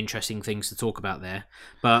so many interesting things to talk about there.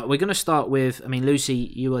 But we're going to start with, Lucy,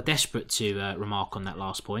 you are desperate to remark on that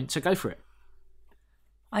last point, so go for it.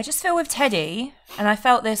 I just feel with Teddy, and I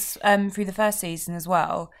felt this through the first season as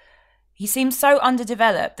well, he seems so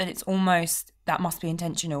underdeveloped that it's almost, that must be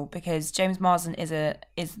intentional, because James Marsden is a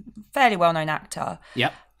fairly well-known actor.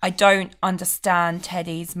 Yep. I don't understand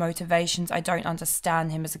Teddy's motivations. I don't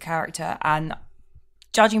understand him as a character, and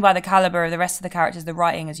judging by the caliber of the rest of the characters, the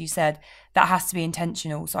writing, as you said, that has to be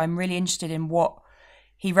intentional. So I'm really interested in what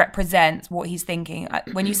he represents, what he's thinking.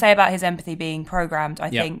 When you say about his empathy being programmed, I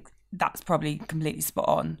think that's probably completely spot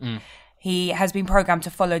on. He has been programmed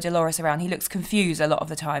to follow Dolores around. He looks confused a lot of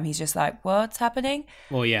the time. He's just like, what's happening?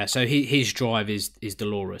 Well, yeah, so his drive is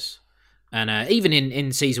Dolores. And even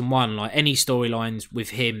in season 1, any storylines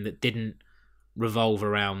with him that didn't revolve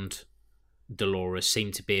around Dolores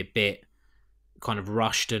seemed to be a bit kind of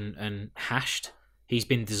rushed and hashed. He's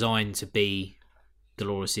been designed to be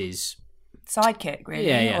Dolores's sidekick,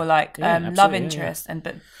 really, or love interest,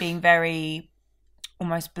 but being very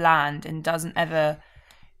almost bland and doesn't ever.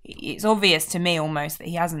 It's obvious to me almost that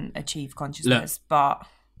he hasn't achieved consciousness. But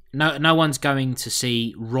no one's going to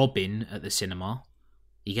see Robin at the cinema.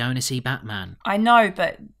 You're going to see Batman. I know,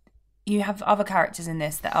 but you have other characters in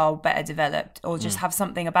this that are better developed or just have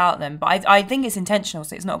something about them. But I think it's intentional,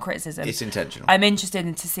 so it's not a criticism. It's intentional. I'm interested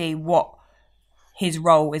in to see what his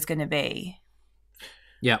role is going to be.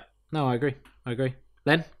 Yeah. No, I agree.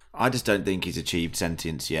 Len? I just don't think he's achieved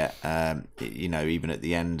sentience yet. Even at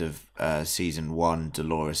the end of season 1,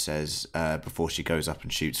 Dolores says, before she goes up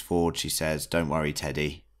and shoots Ford, she says, "Don't worry,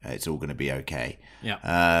 Teddy. It's all going to be okay."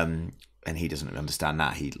 Yeah. And he doesn't understand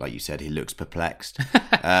that. He, like you said, he looks perplexed.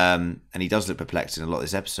 And he does look perplexed in a lot of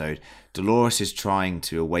this episode. Dolores is trying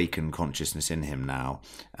to awaken consciousness in him now.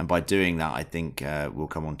 And by doing that, I think we'll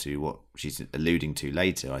come on to what she's alluding to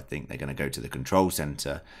later. I think they're going to go to the control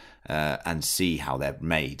center and see how they're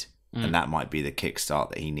made. And that might be the kickstart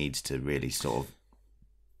that he needs to really sort of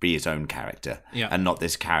be his own character. Yeah. And not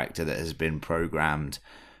this character that has been programmed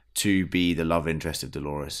to be the love interest of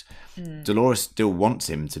Dolores. Dolores still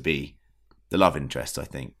wants him to be the love interest, I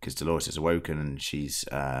think, because Dolores has awoken and she's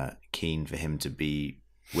keen for him to be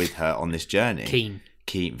with her on this journey.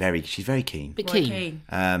 She's very keen. But keen.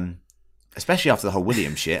 Especially after the whole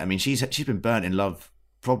William shit. She's been burnt in love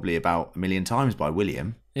probably about 1 million times by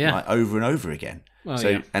William, over and over again. Well,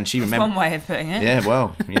 That's and she remembers. one way of putting it. Yeah,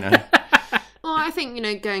 well, Well, I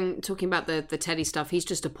think, talking about the Teddy stuff, he's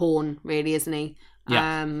just a pawn, really, isn't he?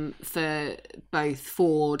 Yeah. For both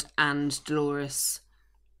Ford and Dolores.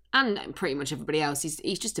 And pretty much everybody else,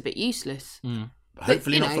 he's just a bit useless.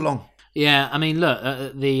 Hopefully not for long. Yeah,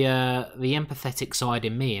 look, the empathetic side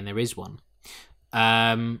in me, and there is one.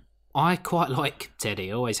 I quite like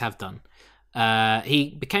Teddy, I always have done. He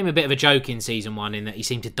became a bit of a joke in season 1 in that he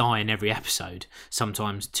seemed to die in every episode,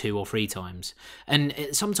 sometimes 2 or 3 times, and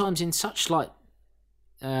sometimes in such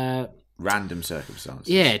random circumstances.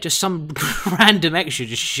 Yeah, just some random extra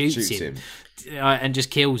just shoots him. And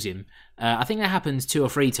just kills him. I think that happens 2 or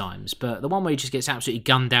 3 times, but the one where he just gets absolutely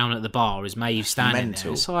gunned down at the bar is Maeve standing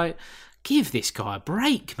there. It's like, give this guy a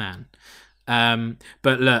break, man.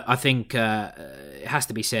 But look, I think it has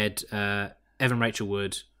to be said, Evan Rachel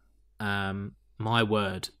Wood, my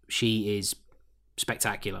word, she is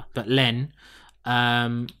spectacular. But Len,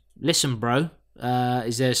 listen, bro,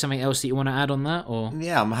 is there something else that you want to add on that? Or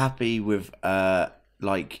Yeah, I'm happy with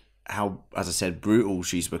like how, as I said, brutal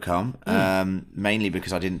she's become. Mainly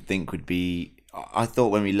because I didn't think would be. I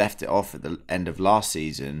thought when we left it off at the end of last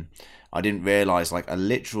season, I didn't realise like a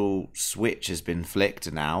literal switch has been flicked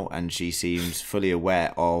now, and she seems fully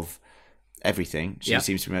aware of everything. She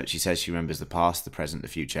seems to. She says she remembers the past, the present, the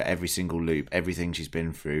future, every single loop, everything she's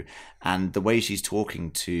been through, and the way she's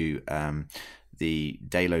talking to the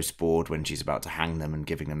Delos board when she's about to hang them and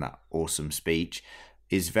giving them that awesome speech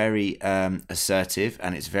is very assertive,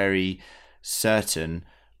 and it's very certain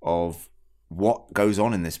of what goes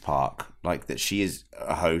on in this park. Like that she is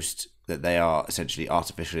a host, that they are essentially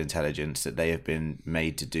artificial intelligence, that they have been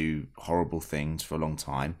made to do horrible things for a long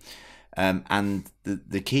time. And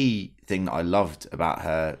the key thing that I loved about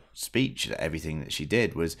her speech, everything that she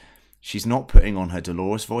did, was she's not putting on her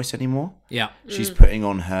Dolores voice anymore. Yeah. She's putting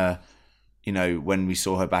on her, you know, when we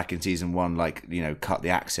saw her back in season 1, like, you know, cut the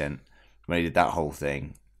accent when he did that whole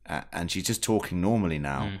thing. And she's just talking normally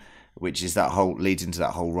now, which is leads into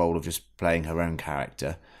that whole role of just playing her own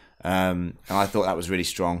character. And I thought that was really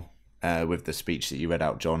strong. With the speech that you read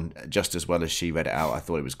out, John, just as well as she read it out. I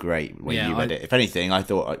thought it was great when you read it. If anything, I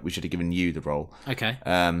thought we should have given you the role. Okay.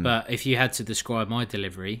 But if you had to describe my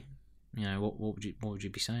delivery, you know, what would you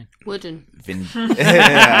be saying? Wooden.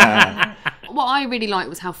 Yeah. What I really liked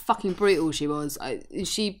was how fucking brutal she was.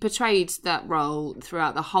 She portrayed that role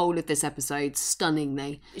throughout the whole of this episode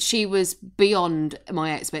stunningly. She was beyond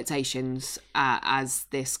my expectations as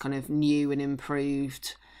this kind of new and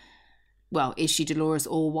improved. Well, is she Dolores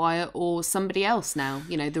or Wyatt or somebody else now?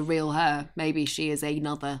 You know, the real her. Maybe she is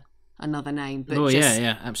another name. But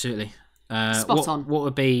yeah, absolutely. Spot on. What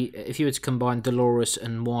would be, if you were to combine Dolores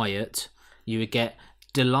and Wyatt, you would get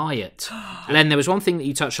Deliot. Len, there was one thing that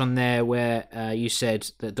you touched on there where you said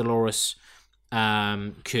that Dolores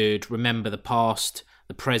could remember the past,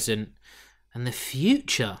 the present, and the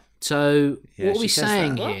future. So what are we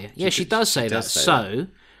saying here? Yeah, she does say that. So...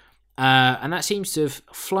 and that seems to have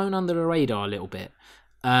flown under the radar a little bit.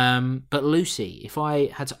 But Lucy, if I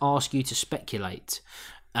had to ask you to speculate,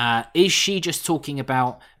 is she just talking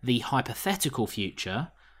about the hypothetical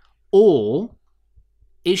future, or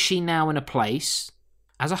is she now in a place,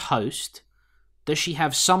 as a host, does she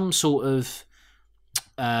have some sort of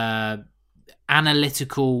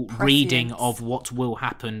analytical reading of what will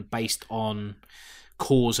happen based on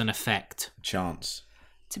cause and effect? Chance.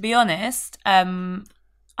 To be honest,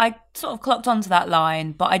 I sort of clocked onto that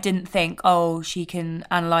line, but I didn't think, she can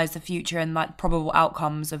analyse the future and like probable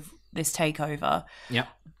outcomes of this takeover. Yeah.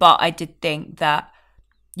 But I did think that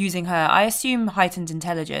using her, I assume heightened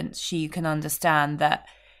intelligence, she can understand that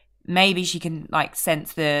maybe she can like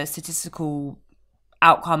sense the statistical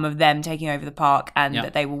outcome of them taking over the park and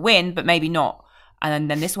that they will win, but maybe not. And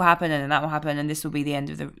then this will happen, and then that will happen, and this will be the end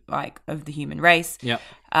of the human race. Yeah.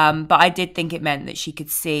 But I did think it meant that she could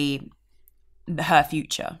see her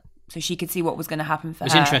future, so she could see what was going to happen for her.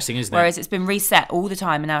 It's interesting, isn't it? Whereas it's been reset all the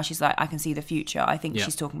time, and now she's like, I can see the future. I think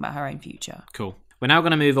she's talking about her own future. Cool. We're now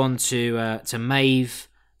going to move on to Maeve,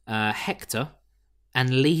 Hector,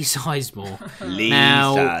 and Lee Sizemore.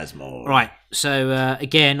 Sizemore. Right. So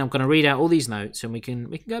again, I'm going to read out all these notes, and we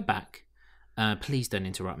can go back. Please don't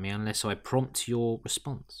interrupt me unless I prompt your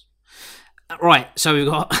response. Right. So we've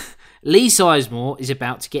got Lee Sizemore is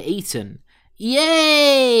about to get eaten.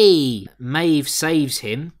 Yay! Maeve saves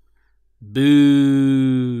him.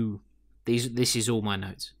 Boo! This is all my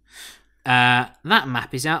notes. That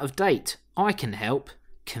map is out of date. I can help.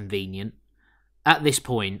 Convenient. At this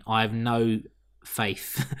point, I have no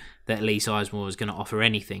faith that Lee Sizemore is going to offer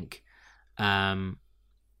anything to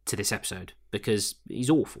this episode because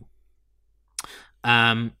he's awful.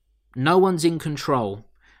 No one's in control.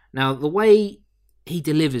 Now, the way he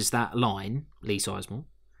delivers that line, Lee Sizemore,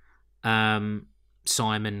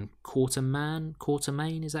 Simon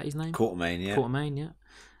Quatermain, is that his name? Quatermain, yeah.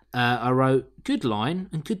 I wrote, good line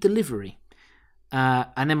and good delivery.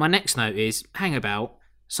 And then my next note is, hang about,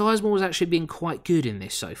 Sizemore's actually been quite good in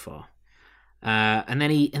this so far. And then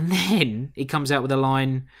he comes out with a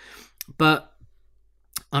line, but,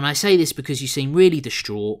 and I say this because you seem really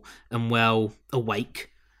distraught and well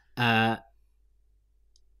awake.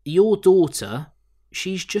 Your daughter,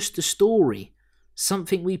 she's just a story.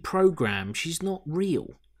 Something we program. She's not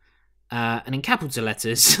real. And in capital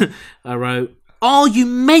letters, I wrote, are you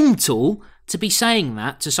mental to be saying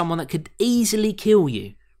that to someone that could easily kill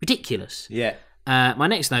you? Ridiculous. Yeah. My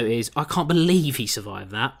next note is, I can't believe he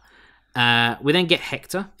survived that. We then get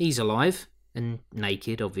Hector. He's alive and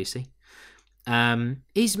naked, obviously.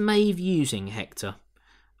 Is Maeve using Hector,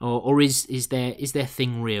 or is their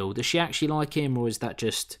thing real? Does she actually like him, or is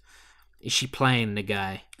she playing the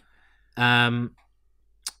guy?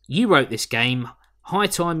 You wrote this game. High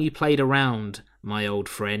time you played around, my old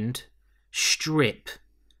friend. Strip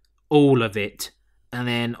all of it. And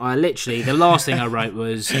then the last thing I wrote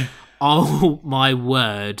was, oh my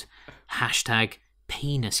word,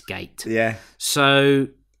 #penisgate. Yeah. So,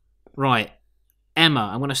 right, Emma,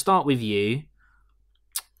 I'm going to start with you.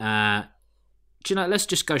 Let's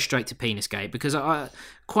just go straight to Penisgate, because I,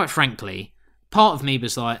 quite frankly, part of me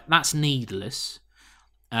was like, that's needless,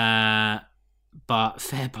 but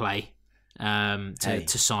fair play to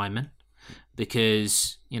Simon,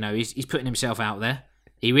 because, he's putting himself out there.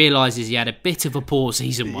 He realises he had a bit of a poor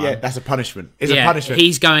season 1. Yeah, that's a punishment. It's a punishment.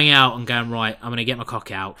 He's going out and going, right, I'm going to get my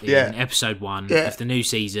cock out in episode 1 of the new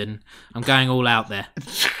season. I'm going all out there.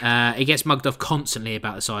 He gets mugged off constantly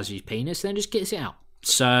about the size of his penis, then just gets it out.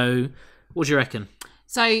 So, what do you reckon?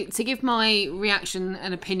 So, to give my reaction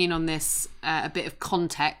and opinion on this, a bit of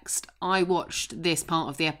context, I watched this part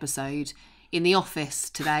of the episode in the office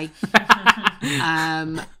today.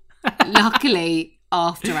 Luckily,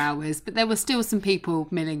 after hours, but there were still some people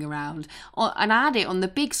milling around, and I had it on the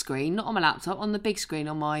big screen, not on my laptop, on the big screen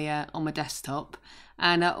on my desktop,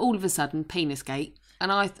 and all of a sudden, Penisgate, and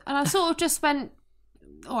I sort of just went,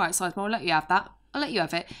 all right, Sizemore, I'll let you have that, I'll let you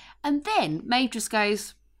have it, and then Maeve just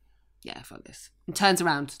goes, yeah, fuck this, and turns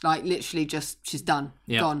around, like literally just, she's done,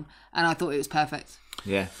 gone, and I thought it was perfect.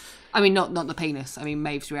 Yeah. I mean, not the penis, I mean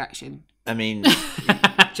Maeve's reaction. I mean,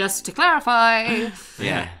 just to clarify.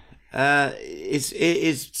 Yeah. It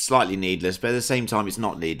is slightly needless, but at the same time, it's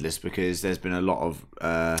not needless, because there's been a lot of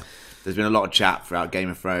chat throughout Game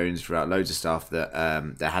of Thrones, throughout loads of stuff, that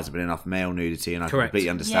there hasn't been enough male nudity, and I completely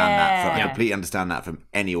understand that. I completely understand that from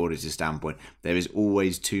any audience's standpoint. There is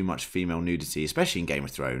always too much female nudity, especially in Game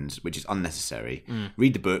of Thrones, which is unnecessary.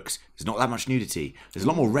 Read the books. There's not that much nudity. There's a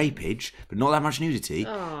lot more rapage, but not that much nudity.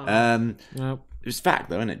 It's fact,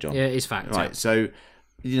 though, isn't it, John? Yeah, it is fact. Right. So,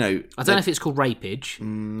 I don't know if it's called rapage,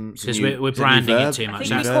 because we're branding it too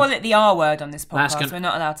much. I think we call it the R word on this podcast. We're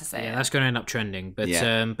not allowed to say it. Yeah, that's going to end up trending. But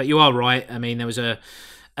you are right. I mean, there was and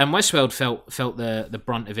Westworld felt the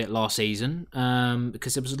brunt of it last season,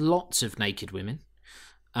 because there was lots of naked women.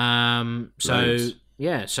 So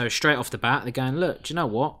straight off the bat, they're going, look, do you know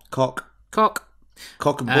what? Cock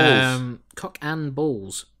and balls. Cock and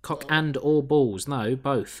balls. Cock and or balls. No,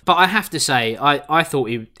 both. But I have to say, I thought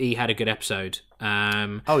he had a good episode.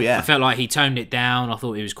 I felt like he toned it down. I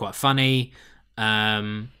thought he was quite funny.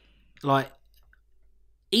 Even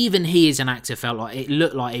he as an actor felt like it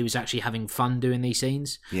looked like he was actually having fun doing these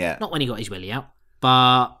scenes. Yeah. Not when he got his willy out.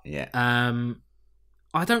 But I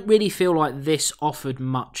don't really feel like this offered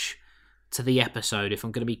much to the episode, if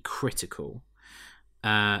I'm going to be critical.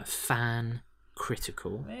 Fan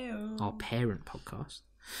critical. Our parent podcast.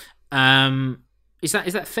 Is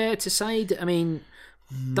that fair to say? I mean,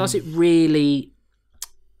 does it really?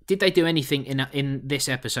 Did they do anything in this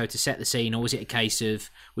episode to set the scene, or was it a case of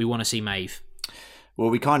we want to see Maeve? Well,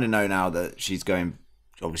 we kind of know now that she's going.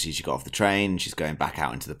 Obviously, she got off the train. She's going back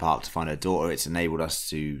out into the park to find her daughter. It's enabled us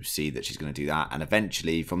to see that she's going to do that. And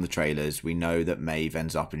eventually, from the trailers, we know that Maeve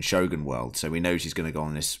ends up in Shogun World. So we know she's going to go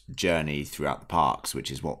on this journey throughout the parks,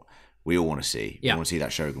 which is what we all want to see. Yeah. We want to see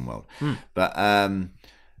that Shogun World. But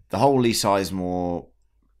the whole Lee Sizemore,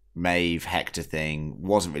 Maeve, Hector thing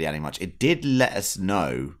wasn't really adding much. It did let us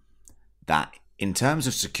know that in terms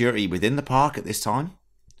of security within the park at this time,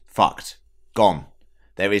 fucked. Gone.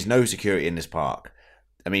 There is no security in this park.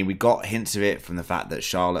 I mean, we got hints of it from the fact that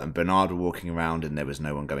Charlotte and Bernard were walking around and there was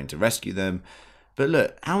no one going to rescue them. But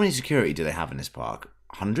look, how many security do they have in this park?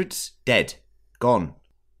 Hundreds? Dead. Gone.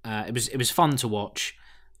 It was fun to watch.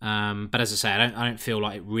 But as I say, I don't feel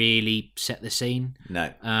like it really set the scene.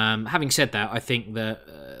 No. Having said that, I think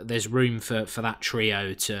that there's room for that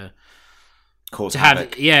trio to cause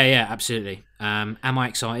havoc. Yeah, absolutely. Am I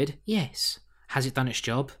excited? Yes. Has it done its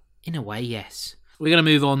job? In a way, yes. We're going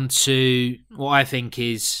to move on to what I think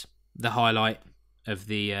is the highlight of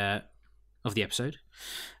the episode.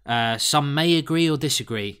 Some may agree or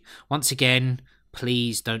disagree. Once again,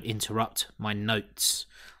 please don't interrupt my notes.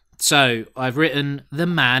 So I've written The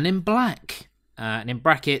Man in Black, and in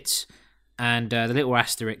brackets and the little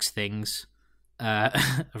asterisk things,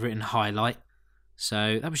 I've written highlight.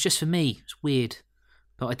 So that was just for me. It's weird,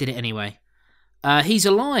 but I did it anyway. He's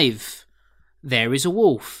alive. There is a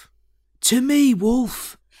wolf. To me,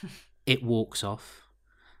 wolf. It walks off.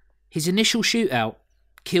 His initial shootout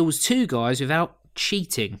kills 2 guys without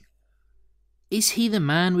cheating. Is he the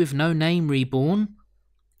man with no name reborn?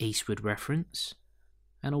 Eastwood reference.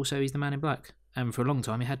 And also he's the Man in Black. And for a long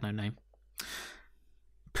time he had no name.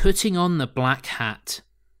 Putting on the black hat.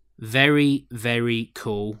 Very, very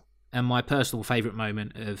cool. And my personal favourite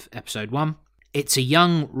moment of episode 1. It's a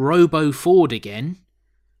young Robo Ford again.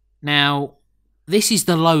 Now, this is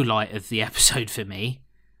the low light of the episode for me.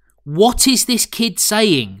 What is this kid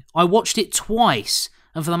saying? I watched it twice,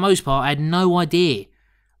 and for the most part, I had no idea.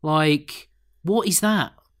 Like, what is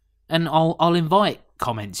that? And I'll invite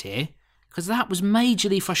comments here, because that was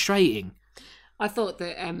majorly frustrating. I thought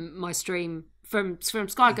that my stream from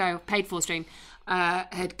Sky Go, paid for stream,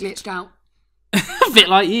 had glitched out. A bit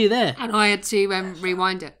like you there. And I had to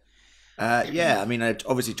rewind it. Yeah, I mean,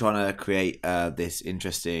 obviously trying to create this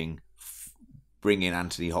interesting, bringing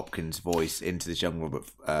Anthony Hopkins' voice into this young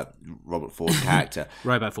Robert Ford character.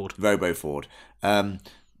 Robo Ford.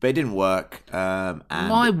 But it didn't work. And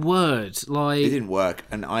my word, like... It didn't work,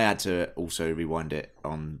 and I had to also rewind it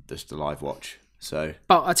on just the live watch. So,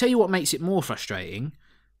 but I tell you what makes it more frustrating.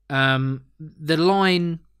 The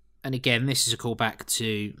line... And again, this is a callback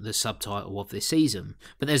to the subtitle of this season.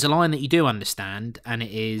 But there's a line that you do understand, and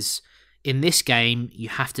it is, in this game, you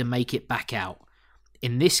have to make it back out.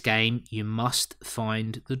 In this game, you must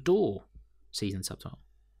find the door. Season subtitle.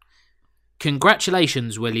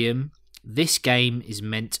 Congratulations, William. This game is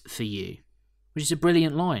meant for you. Which is a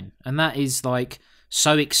brilliant line. And that is, like,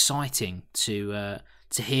 so exciting to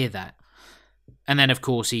hear that. And then, of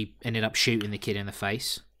course, he ended up shooting the kid in the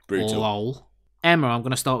face. Brutal. Lol. Emma, I'm going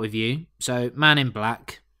to start with you. So, Man in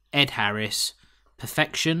Black, Ed Harris,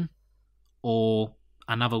 perfection, or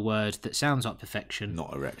another word that sounds like perfection.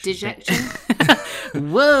 Not erection. Dejection.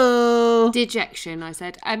 Whoa! Dejection, I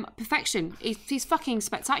said. Perfection. He's fucking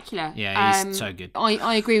spectacular. Yeah, he's so good.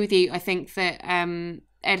 I agree with you. I think that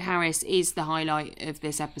Ed Harris is the highlight of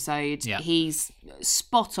this episode. Yeah. He's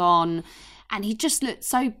spot on. And he just looked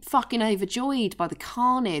so fucking overjoyed by the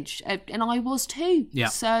carnage, and I was too. Yeah.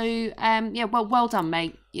 So, well done,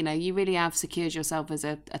 mate. You know, you really have secured yourself as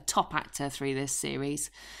a top actor through this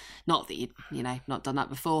series. Not that you'd, not done that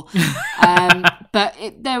before. But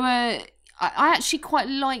I actually quite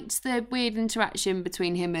liked the weird interaction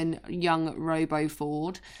between him and young Robo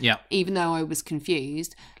Ford. Yeah. Even though I was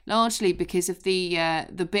confused, largely because of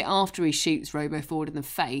the bit after he shoots Robo Ford in the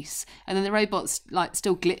face, and then the robot's like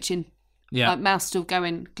still glitching. Yeah. Like mouse still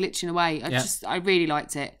glitching away. I really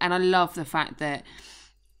liked it. And I love the fact that,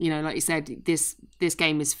 like you said, this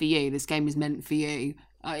game is for you. This game is meant for you.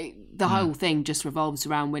 The whole thing just revolves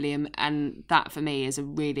around William, and that for me is a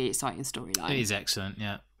really exciting storyline. It is excellent,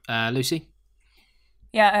 yeah. Lucy?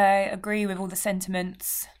 Yeah, I agree with all the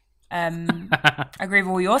sentiments. I agree with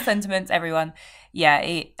all your sentiments, everyone. Yeah,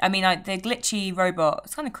 the glitchy robot,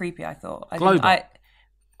 it's kind of creepy, I thought.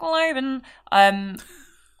 Globen.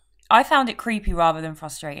 I found it creepy rather than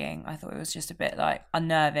frustrating. I thought it was just a bit like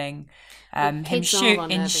unnerving. Him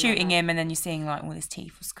shooting him, and then you're seeing like all his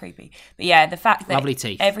teeth was creepy. But yeah, the fact that lovely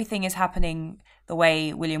teeth. Everything is happening the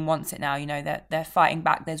way William wants it now. That they're fighting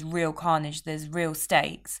back. There's real carnage. There's real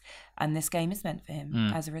stakes, and this game is meant for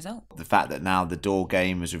him as a result. The fact that now the door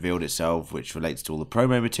game has revealed itself, which relates to all the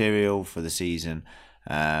promo material for the season.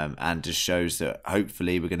 And just shows that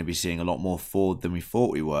hopefully we're going to be seeing a lot more Ford than we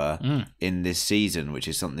thought we were in this season, which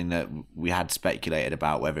is something that we had speculated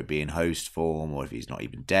about, whether it be in host form or if he's not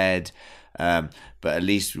even dead. But at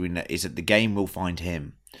least we know is that the game will find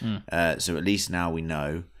him. So at least now we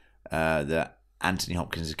know that Anthony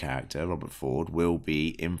Hopkins' character, Robert Ford, will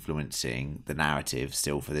be influencing the narrative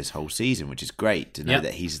still for this whole season, which is great to know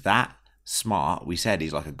that he's that smart. We said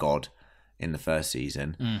he's like a god in the first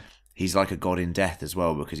season. He's like a god in death as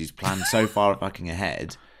well, because he's planned so far fucking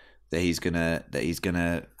ahead that he's gonna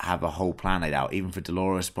have a whole plan laid out, even for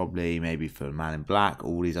Dolores, probably, maybe for Man in Black,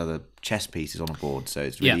 all these other chess pieces on the board. So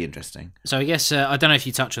it's really interesting. So I guess I don't know if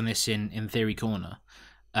you touch on this in Theory Corner,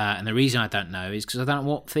 and the reason I don't know is because I don't know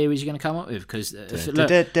what theories you're going to come up with. Because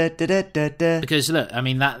look, I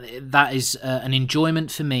mean that is an enjoyment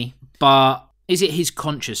for me, but is it his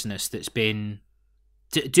consciousness that's been?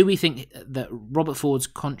 Do we think that Robert Ford's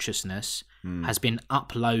consciousness has been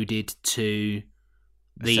uploaded to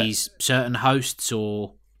these certain hosts,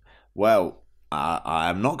 or? Well,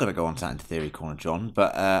 I'm not going to go on to that into Theory Corner, John,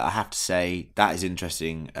 but I have to say that is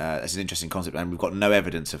interesting. That's an interesting concept, and we've got no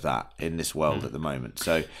evidence of that in this world at the moment.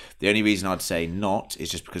 So the only reason I'd say not is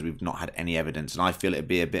just because we've not had any evidence, and I feel it'd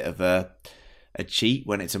be a bit of a cheat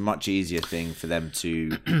when it's a much easier thing for them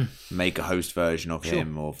to make a host version of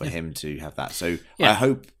him, or for him to have that. So I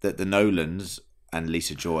hope that the Nolans and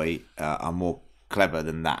Lisa Joy are more clever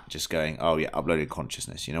than that, just going, oh yeah, uploaded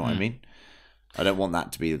consciousness, you know what I mean? I don't want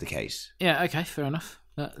that to be the case. Yeah, okay, fair enough.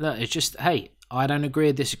 Look, it's just, hey, I don't agree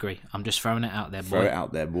or disagree. I'm just throwing it out there, boy. Throw it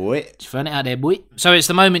out there, boy. Just throwing it out there, boy. So it's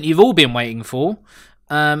the moment you've all been waiting for.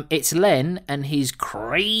 It's Len and his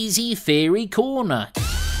crazy theory corner.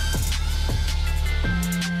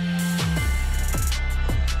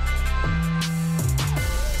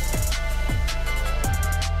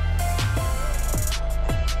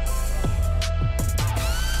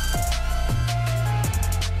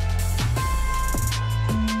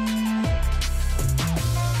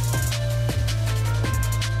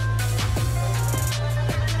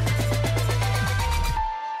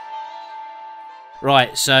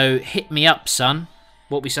 Right, so hit me up, son.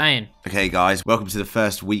 What we saying? Okay, guys, welcome to the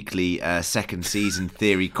first weekly second season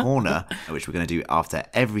Theory Corner, which we're going to do after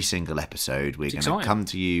every single episode. We're going to come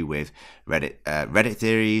to you with Reddit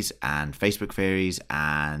theories and Facebook theories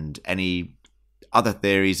and any other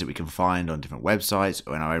theories that we can find on different websites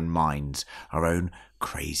or in our own minds, our own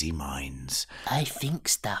crazy minds. I think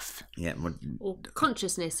stuff. Yeah. Or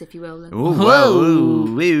consciousness, if you will. Then. Ooh, whoa,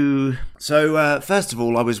 woo. So, first of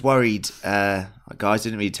all, I was worried, guys,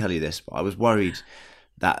 didn't really tell you this, but I was worried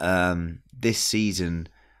that this season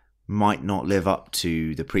might not live up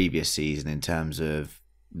to the previous season in terms of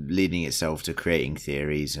leading itself to creating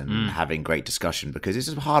theories and having great discussion, because it's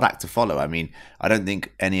a hard act to follow. I mean, I don't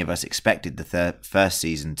think any of us expected the first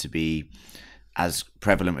season to be as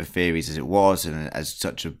prevalent with theories as it was and as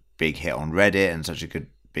such a big hit on Reddit and such a good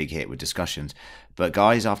big hit with discussions. But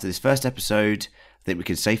guys, after this first episode, I think we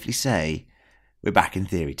can safely say we're back in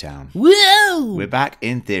Theory Town. Whoa! We're back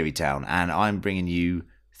in Theory Town, and I'm bringing you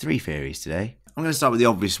 3 theories today. I'm going to start with the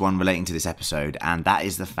obvious one relating to this episode, and that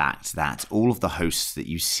is the fact that all of the hosts that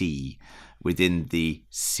you see within the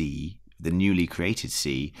sea, the newly created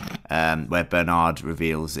sea, where Bernard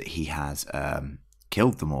reveals that he has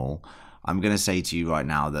killed them all, I'm going to say to you right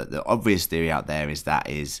now that the obvious theory out there is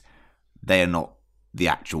they are not the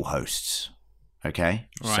actual hosts. Okay?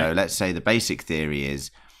 Right. So let's say the basic theory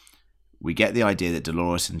is we get the idea that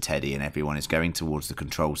Dolores and Teddy and everyone is going towards the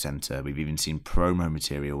control center. We've even seen promo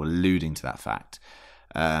material alluding to that fact.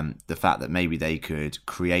 The fact that maybe they could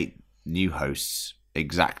create new hosts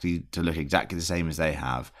to look exactly the same as they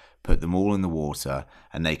have, put them all in the water,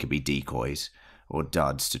 and they could be decoys or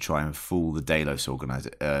duds to try and fool the Delos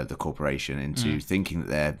the corporation into thinking that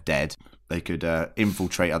they're dead. They could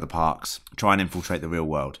infiltrate other parks, try and infiltrate the real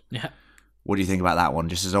world. Yeah. What do you think about that one?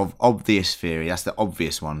 Just as obvious theory. That's the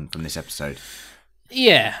obvious one from this episode.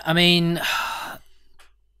 Yeah, I mean,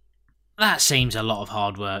 that seems a lot of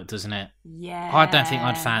hard work, doesn't it? Yeah. I don't think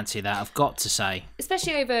I'd fancy that, I've got to say.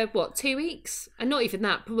 Especially over, 2 weeks? And not even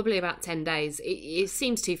that, probably about 10 days. It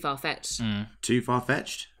seems too far-fetched. Too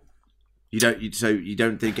far-fetched? You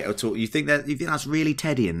don't think it'll talk? You think that's really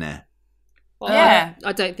Teddy in there? Well, yeah.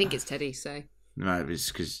 I don't think it's Teddy, so. No,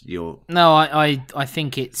 it's because you're... No, I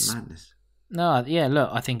think it's... Madness. No, yeah, look,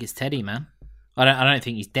 I think it's Teddy, man. I don't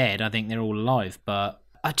think he's dead. I think they're all alive, but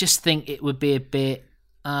I just think it would be a bit...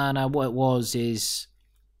 no, what it was is...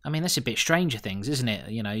 I mean, that's a bit Stranger Things, isn't it?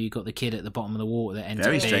 You know, you got the kid at the bottom of the water that ends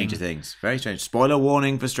Very up being... Stranger Things. Very strange. Spoiler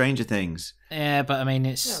warning for Stranger Things. Yeah, but I mean,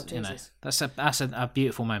 it's, Oh, you know, that's a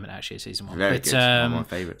beautiful moment, actually, of season 1. Very but, good. One of my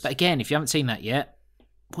favourites. But again, if you haven't seen that yet,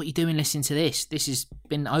 what are you doing listening to this? This has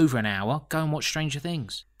been over an hour. Go and watch Stranger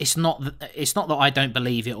Things. It's not that I don't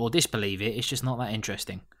believe it or disbelieve it. It's just not that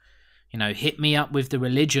interesting. You know, hit me up with the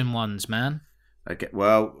religion ones, man. Okay,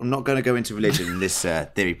 well, I'm not going to go into religion in this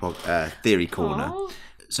theory corner. Aww.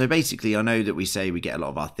 So basically, I know that we say we get a lot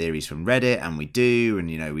of our theories from Reddit, and we do, and,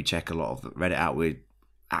 you know, we check a lot of Reddit out. We're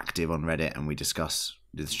active on Reddit, and we discuss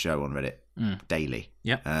the show on Reddit daily.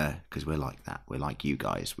 Yep. Because we're like that. We're like you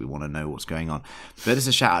guys. We want to know what's going on. But there's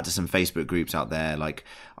a shout out to some Facebook groups out there. Like,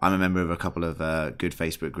 I'm a member of a couple of good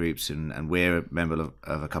Facebook groups, and we're a member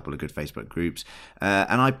of a couple of good Facebook groups.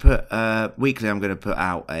 And I put weekly, I'm going to put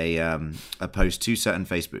out a post to certain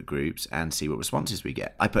Facebook groups and see what responses we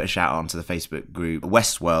get. I put a shout out onto the Facebook group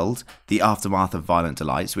Westworld, the Aftermath of Violent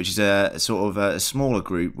Delights, which is a sort of a smaller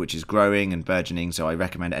group which is growing and burgeoning. So I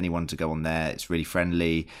recommend anyone to go on there. It's really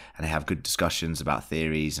friendly, and they have good discussions about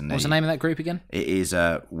theories. And What's the name of that group again? It is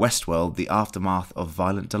Westworld, the Aftermath of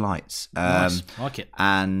Violent Delights. Nice. I like it.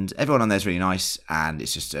 And everyone on there is really nice, and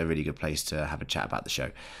it's just a really good place to have a chat about the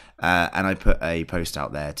show. And I put a post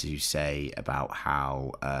out there to say about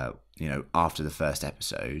how, after the first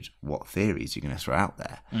episode, what theories you're going to throw out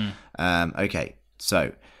there. Okay,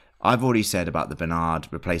 so I've already said about the Bernard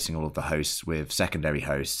replacing all of the hosts with secondary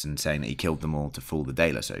hosts and saying that he killed them all to fool the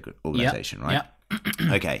Delos organization, right?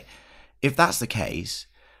 Yep. Okay, if that's the case,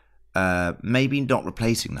 maybe not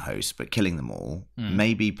replacing the hosts, but killing them all,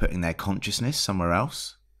 maybe putting their consciousness somewhere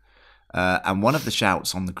else. And one of the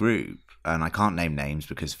shouts on the group, and I can't name names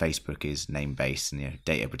because Facebook is name-based and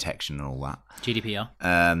data protection and all that.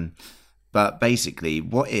 GDPR. But basically,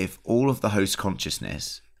 what if all of the host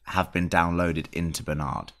consciousness have been downloaded into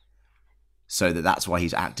Bernard? So that's why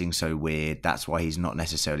he's acting so weird. That's why he's not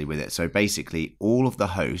necessarily with it. So basically, all of the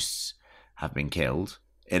hosts have been killed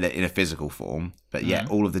in a physical form, but yet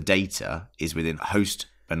all of the data is within host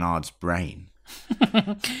Bernard's brain.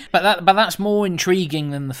 But that's more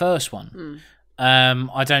intriguing than the first one.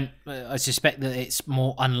 I suspect that it's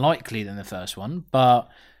more unlikely than the first one, but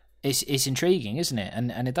it's intriguing, isn't it?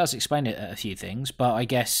 And it does explain it a few things. But I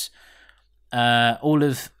guess all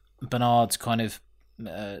of Bernard's kind of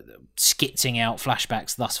skitzing out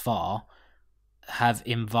flashbacks thus far have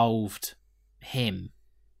involved him.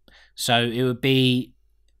 So it would be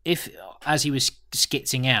if, as he was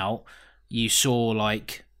skitzing out, you saw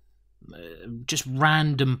like just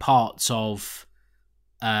random parts of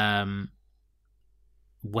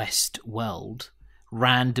Westworld,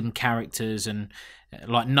 random characters, and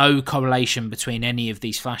like no correlation between any of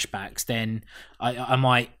these flashbacks, then I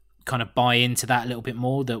might kind of buy into that a little bit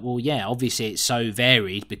more. That, well, yeah, obviously it's so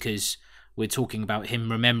varied because we're talking about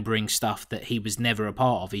him remembering stuff that he was never a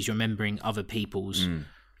part of. He's remembering other people's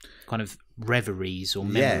kind of reveries or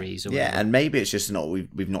memories. And maybe it's just not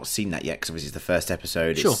we've not seen that yet because obviously it's the first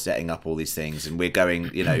episode. It's setting up all these things, and we're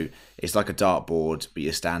going. It's like a dartboard, but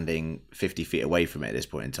you're standing 50 feet away from it at this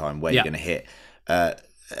point in time, where you're going to hit.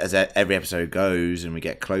 As every episode goes, and we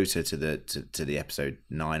get closer to the episode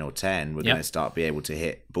 9 or 10, we're going to start be able to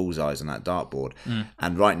hit bullseyes on that dartboard.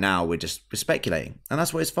 And right now we're speculating, and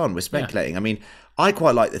that's why it's fun. We're speculating. I mean, I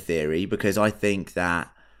quite like the theory because I think that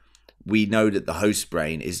we know that the host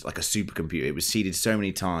brain is like a supercomputer. It was seeded so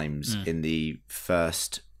many times in the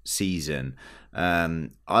first season.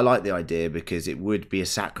 I like the idea because it would be a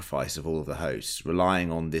sacrifice of all of the hosts, relying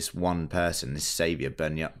on this one person, this savior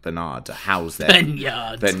Bernard, to house their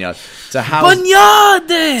to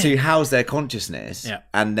house their consciousness,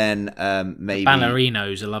 and then maybe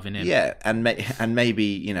ballerinos are loving him. And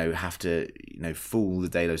maybe have to fool the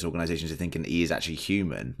Delos organization into thinking that he is actually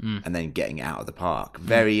human, and then getting it out of the park.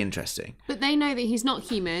 Very interesting. But they know that he's not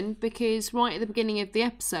human because right at the beginning of the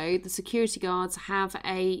episode, the security guards have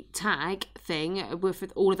a tag thing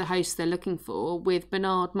with all of the hosts they're looking for, with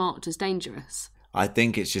Bernard marked as dangerous. I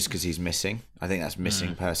think it's just because he's missing. I think that's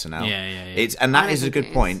missing personnel. Yeah. That is a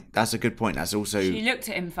good point. That's a good point. That's also. She looked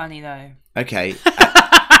at him funny though. Okay.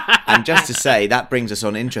 And just to say, that brings us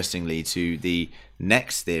on interestingly to the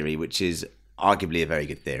next theory, which is arguably a very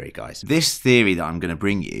good theory, guys. This theory that I'm going to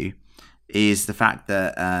bring you is the fact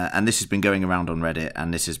that, and this has been going around on Reddit,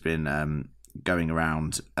 and this has been going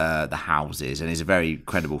around the houses, and is a very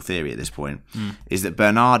credible theory at this point, is that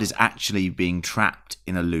Bernard is actually being trapped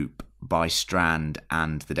in a loop by Strand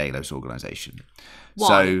and the Delos organization. Why?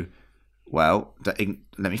 So, well,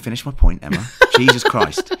 let me finish my point, Emma. Jesus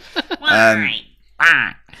Christ.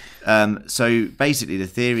 So basically the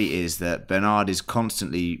theory is that Bernard is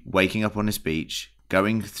constantly waking up on this beach,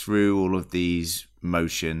 going through all of these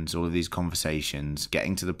motions, all of these conversations,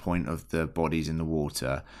 getting to the point of the bodies in the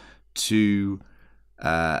water to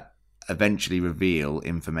eventually reveal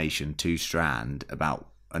information to Strand about,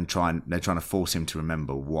 and they're trying to force him to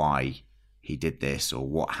remember why he did this or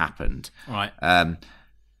what happened. Right.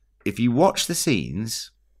 If you watch the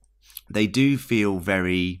scenes, they do feel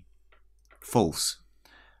very false.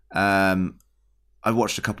 I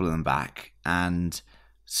watched a couple of them back, and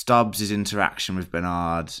Stubbs' interaction with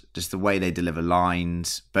Bernard, just the way they deliver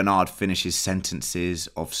lines. Bernard finishes sentences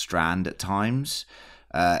of Strand at times,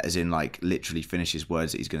 as in like literally finishes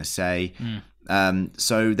words that he's going to say.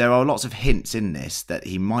 So there are lots of hints in this that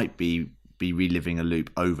he might be reliving a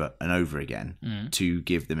loop over and over again to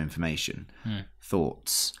give them information.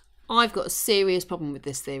 Thoughts? I've got a serious problem with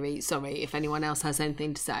this theory. Sorry if anyone else has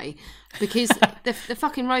anything to say. Because they're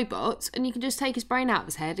fucking robots, and you can just take his brain out of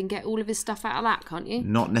his head and get all of his stuff out of that, can't you?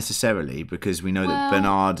 Not necessarily, because we know that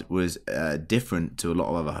Bernard was different to a lot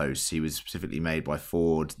of other hosts. He was specifically made by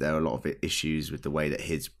Ford. There are a lot of issues with the way that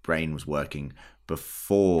his brain was working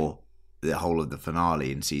before the whole of the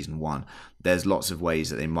finale in season 1. There's lots of ways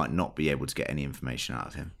that they might not be able to get any information out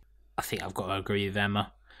of him. I think I've got to agree with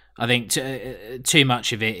Emma. I think too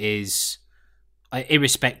much of it is,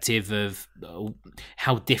 irrespective of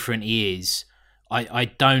how different he is,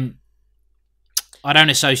 I don't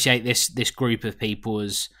associate this group of people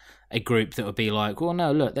as a group that would be like, well,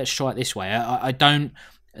 no, look, let's try it this way. I don't.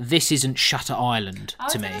 This isn't Shutter Island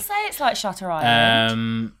to me. I was going to say it's like Shutter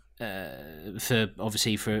Island.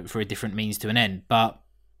 For a different means to an end, but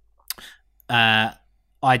I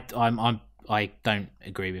don't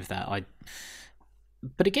agree with that.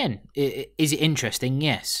 But again, is it interesting?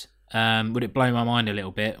 Yes. Would it blow my mind a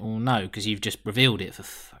little bit? Well, no, because you've just revealed it, for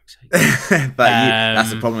fuck's sake. That's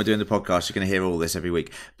the problem with doing the podcast. You're going to hear all this every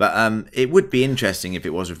week. But it would be interesting if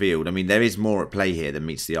it was revealed. I mean, there is more at play here than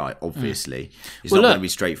meets the eye, obviously. It's not going to be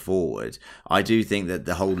straightforward. I do think that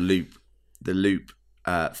the loop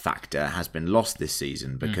factor has been lost this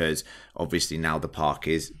season because obviously now the park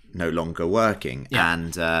is no longer working,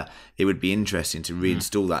 and it would be interesting to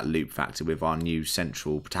reinstall that loop factor with our new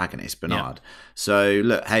central protagonist Bernard. So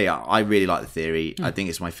look, hey, I really like the theory. I think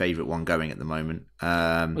it's my favourite one going at the moment.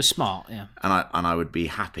 It was smart, yeah, and I would be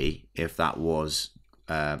happy if that was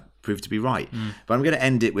proved to be right. But I'm going to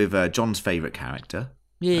end it with John's favourite character,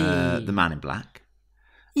 the Man in Black.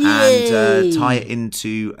 And tie it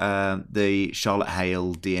into the Charlotte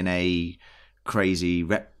Hale DNA crazy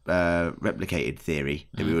replicated theory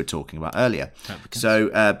that we were talking about earlier.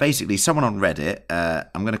 So basically, someone on Reddit,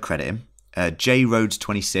 I'm going to credit him, J Rhodes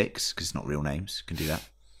 26, because it's not real names, can do that.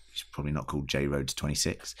 He's probably not called J Rhodes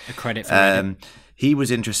 26. A credit for Reddit. He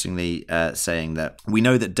was interestingly saying that we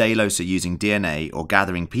know that Delos are using DNA or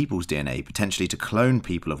gathering people's DNA potentially to clone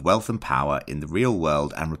people of wealth and power in the real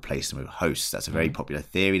world and replace them with hosts. That's a very popular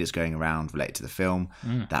theory that's going around related to the film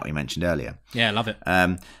that we mentioned earlier. Yeah, I love it.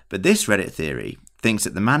 But this Reddit theory thinks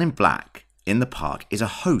that the Man in Black in the park is a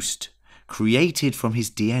host created from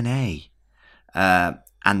his DNA.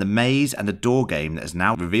 And the maze and the door game that has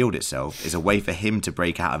now revealed itself is a way for him to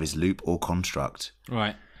break out of his loop or construct.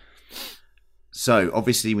 Right. So,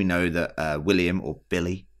 obviously, we know that William, or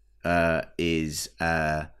Billy, is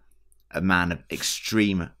a man of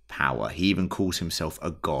extreme power. He even calls himself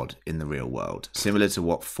a god in the real world, similar to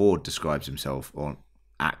what Ford describes himself or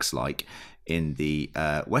acts like in the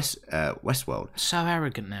Westworld. So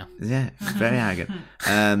arrogant now. Yeah, very arrogant.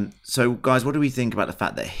 So, guys, what do we think about the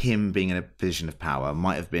fact that him being in a position of power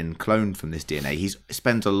might have been cloned from this DNA? He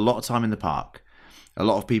spends a lot of time in the park. A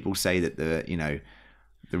lot of people say that the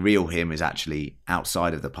real him is actually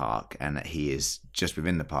outside of the park and that he is just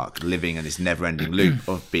within the park, living in this never-ending loop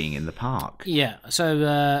of being in the park. Yeah,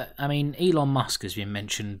 so, I mean, Elon Musk has been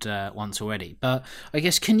mentioned once already, but I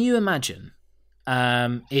guess, can you imagine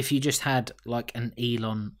if you just had, like, an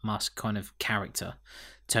Elon Musk kind of character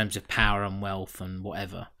in terms of power and wealth and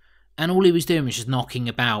whatever, and all he was doing was just knocking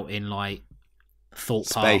about in, like, Thorpe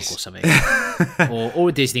Park or something, or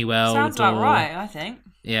Disney World. Sounds about right, I think.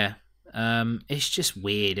 Yeah. It's just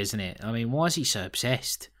weird, isn't it? I mean, why is he so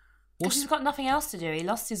obsessed? Because he's got nothing else to do. He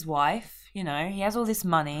lost his wife, he has all this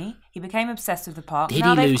money. He became obsessed with the park. Did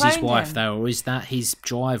he lose his wife, though, or is that his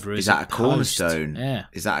driver? Is that a cornerstone? Yeah.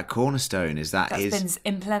 Is that a cornerstone? Is that That's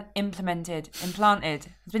been implanted.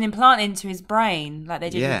 It's been implanted into his brain, like they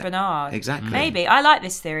did with Bernard. Exactly. Maybe. I like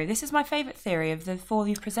this theory. This is my favourite theory of the four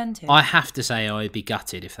you've presented. I have to say I'd be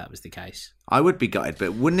gutted if that was the case. I would be gutted,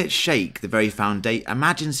 but wouldn't it shake the very foundation?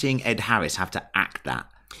 Imagine seeing Ed Harris have to act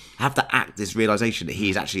this realisation that he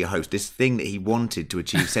is actually a host, this thing that he wanted to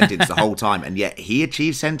achieve sentience the whole time, and yet he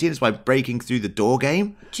achieved sentience by breaking through the door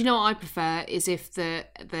game. Do you know what I prefer is if the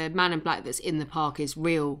Man in Black that's in the park is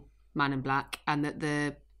real Man in Black, and that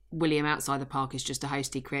the William outside the park is just a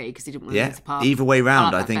host he created because he didn't want to leave the park. Either way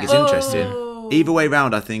round, I think it's interesting. Either way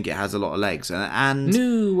round, I think it has a lot of legs. And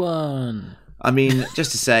new one. I mean,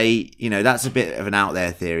 just to say, that's a bit of an out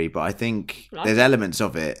there theory, but I think there's elements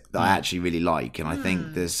of it that I actually really like, and I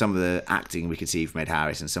think there's some of the acting we could see from Ed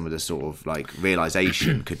Harris and some of the sort of like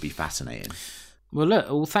realisation could be fascinating. Well,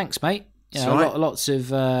 look, thanks, mate. Lots of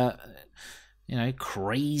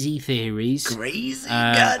crazy theories, and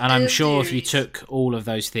I'm sure if you took all of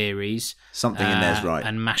those theories, something in there's right,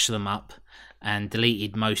 and mashed them up and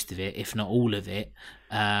deleted most of it, if not all of it,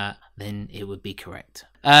 then it would be correct.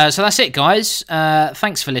 So that's it, guys.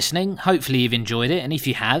 Thanks for listening. Hopefully you've enjoyed it, and if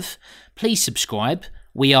you have, please subscribe.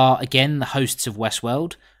 We are, again, the hosts of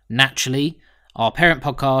Westworld. Naturally, our parent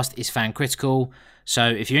podcast is Fan Critical, so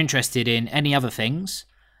if you're interested in any other things,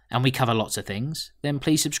 and we cover lots of things, then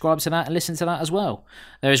please subscribe to that and listen to that as well.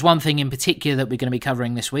 There is one thing in particular that we're going to be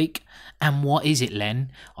covering this week, and what is it,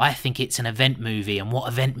 Len? I think it's an event movie, and what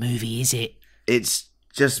event movie is it? It's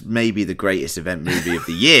just maybe the greatest event movie of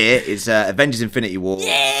the year. It's Avengers Infinity War.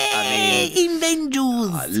 Yeah,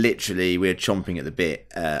 Avengers! Literally, we're chomping at the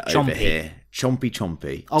bit over here.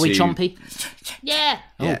 Chompy. Are we chompy? Yeah.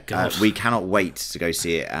 Oh, God. We cannot wait to go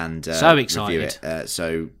see it and so excited. Review it.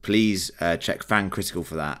 So please check Fan Critical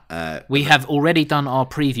for that. We have already done our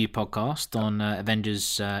preview podcast on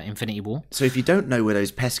Avengers Infinity War. So if you don't know where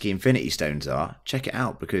those pesky Infinity Stones are, check it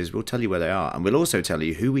out because we'll tell you where they are. And we'll also tell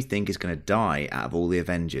you who we think is going to die out of all the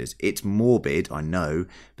Avengers. It's morbid, I know,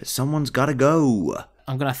 but someone's got to go.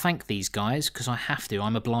 I'm going to thank these guys because I have to.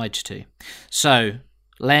 I'm obliged to. So,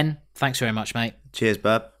 Len, thanks very much, mate. Cheers,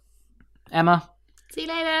 bub. Emma. See you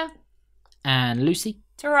later. And Lucy.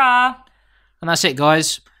 Ta-ra! And that's it,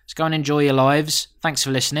 guys. Let's go and enjoy your lives. Thanks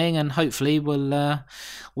for listening, and hopefully we'll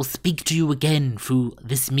speak to you again through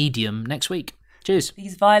this medium next week. Cheers.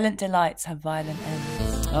 These violent delights have violent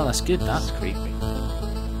ends. Oh, that's good, that. That's creepy.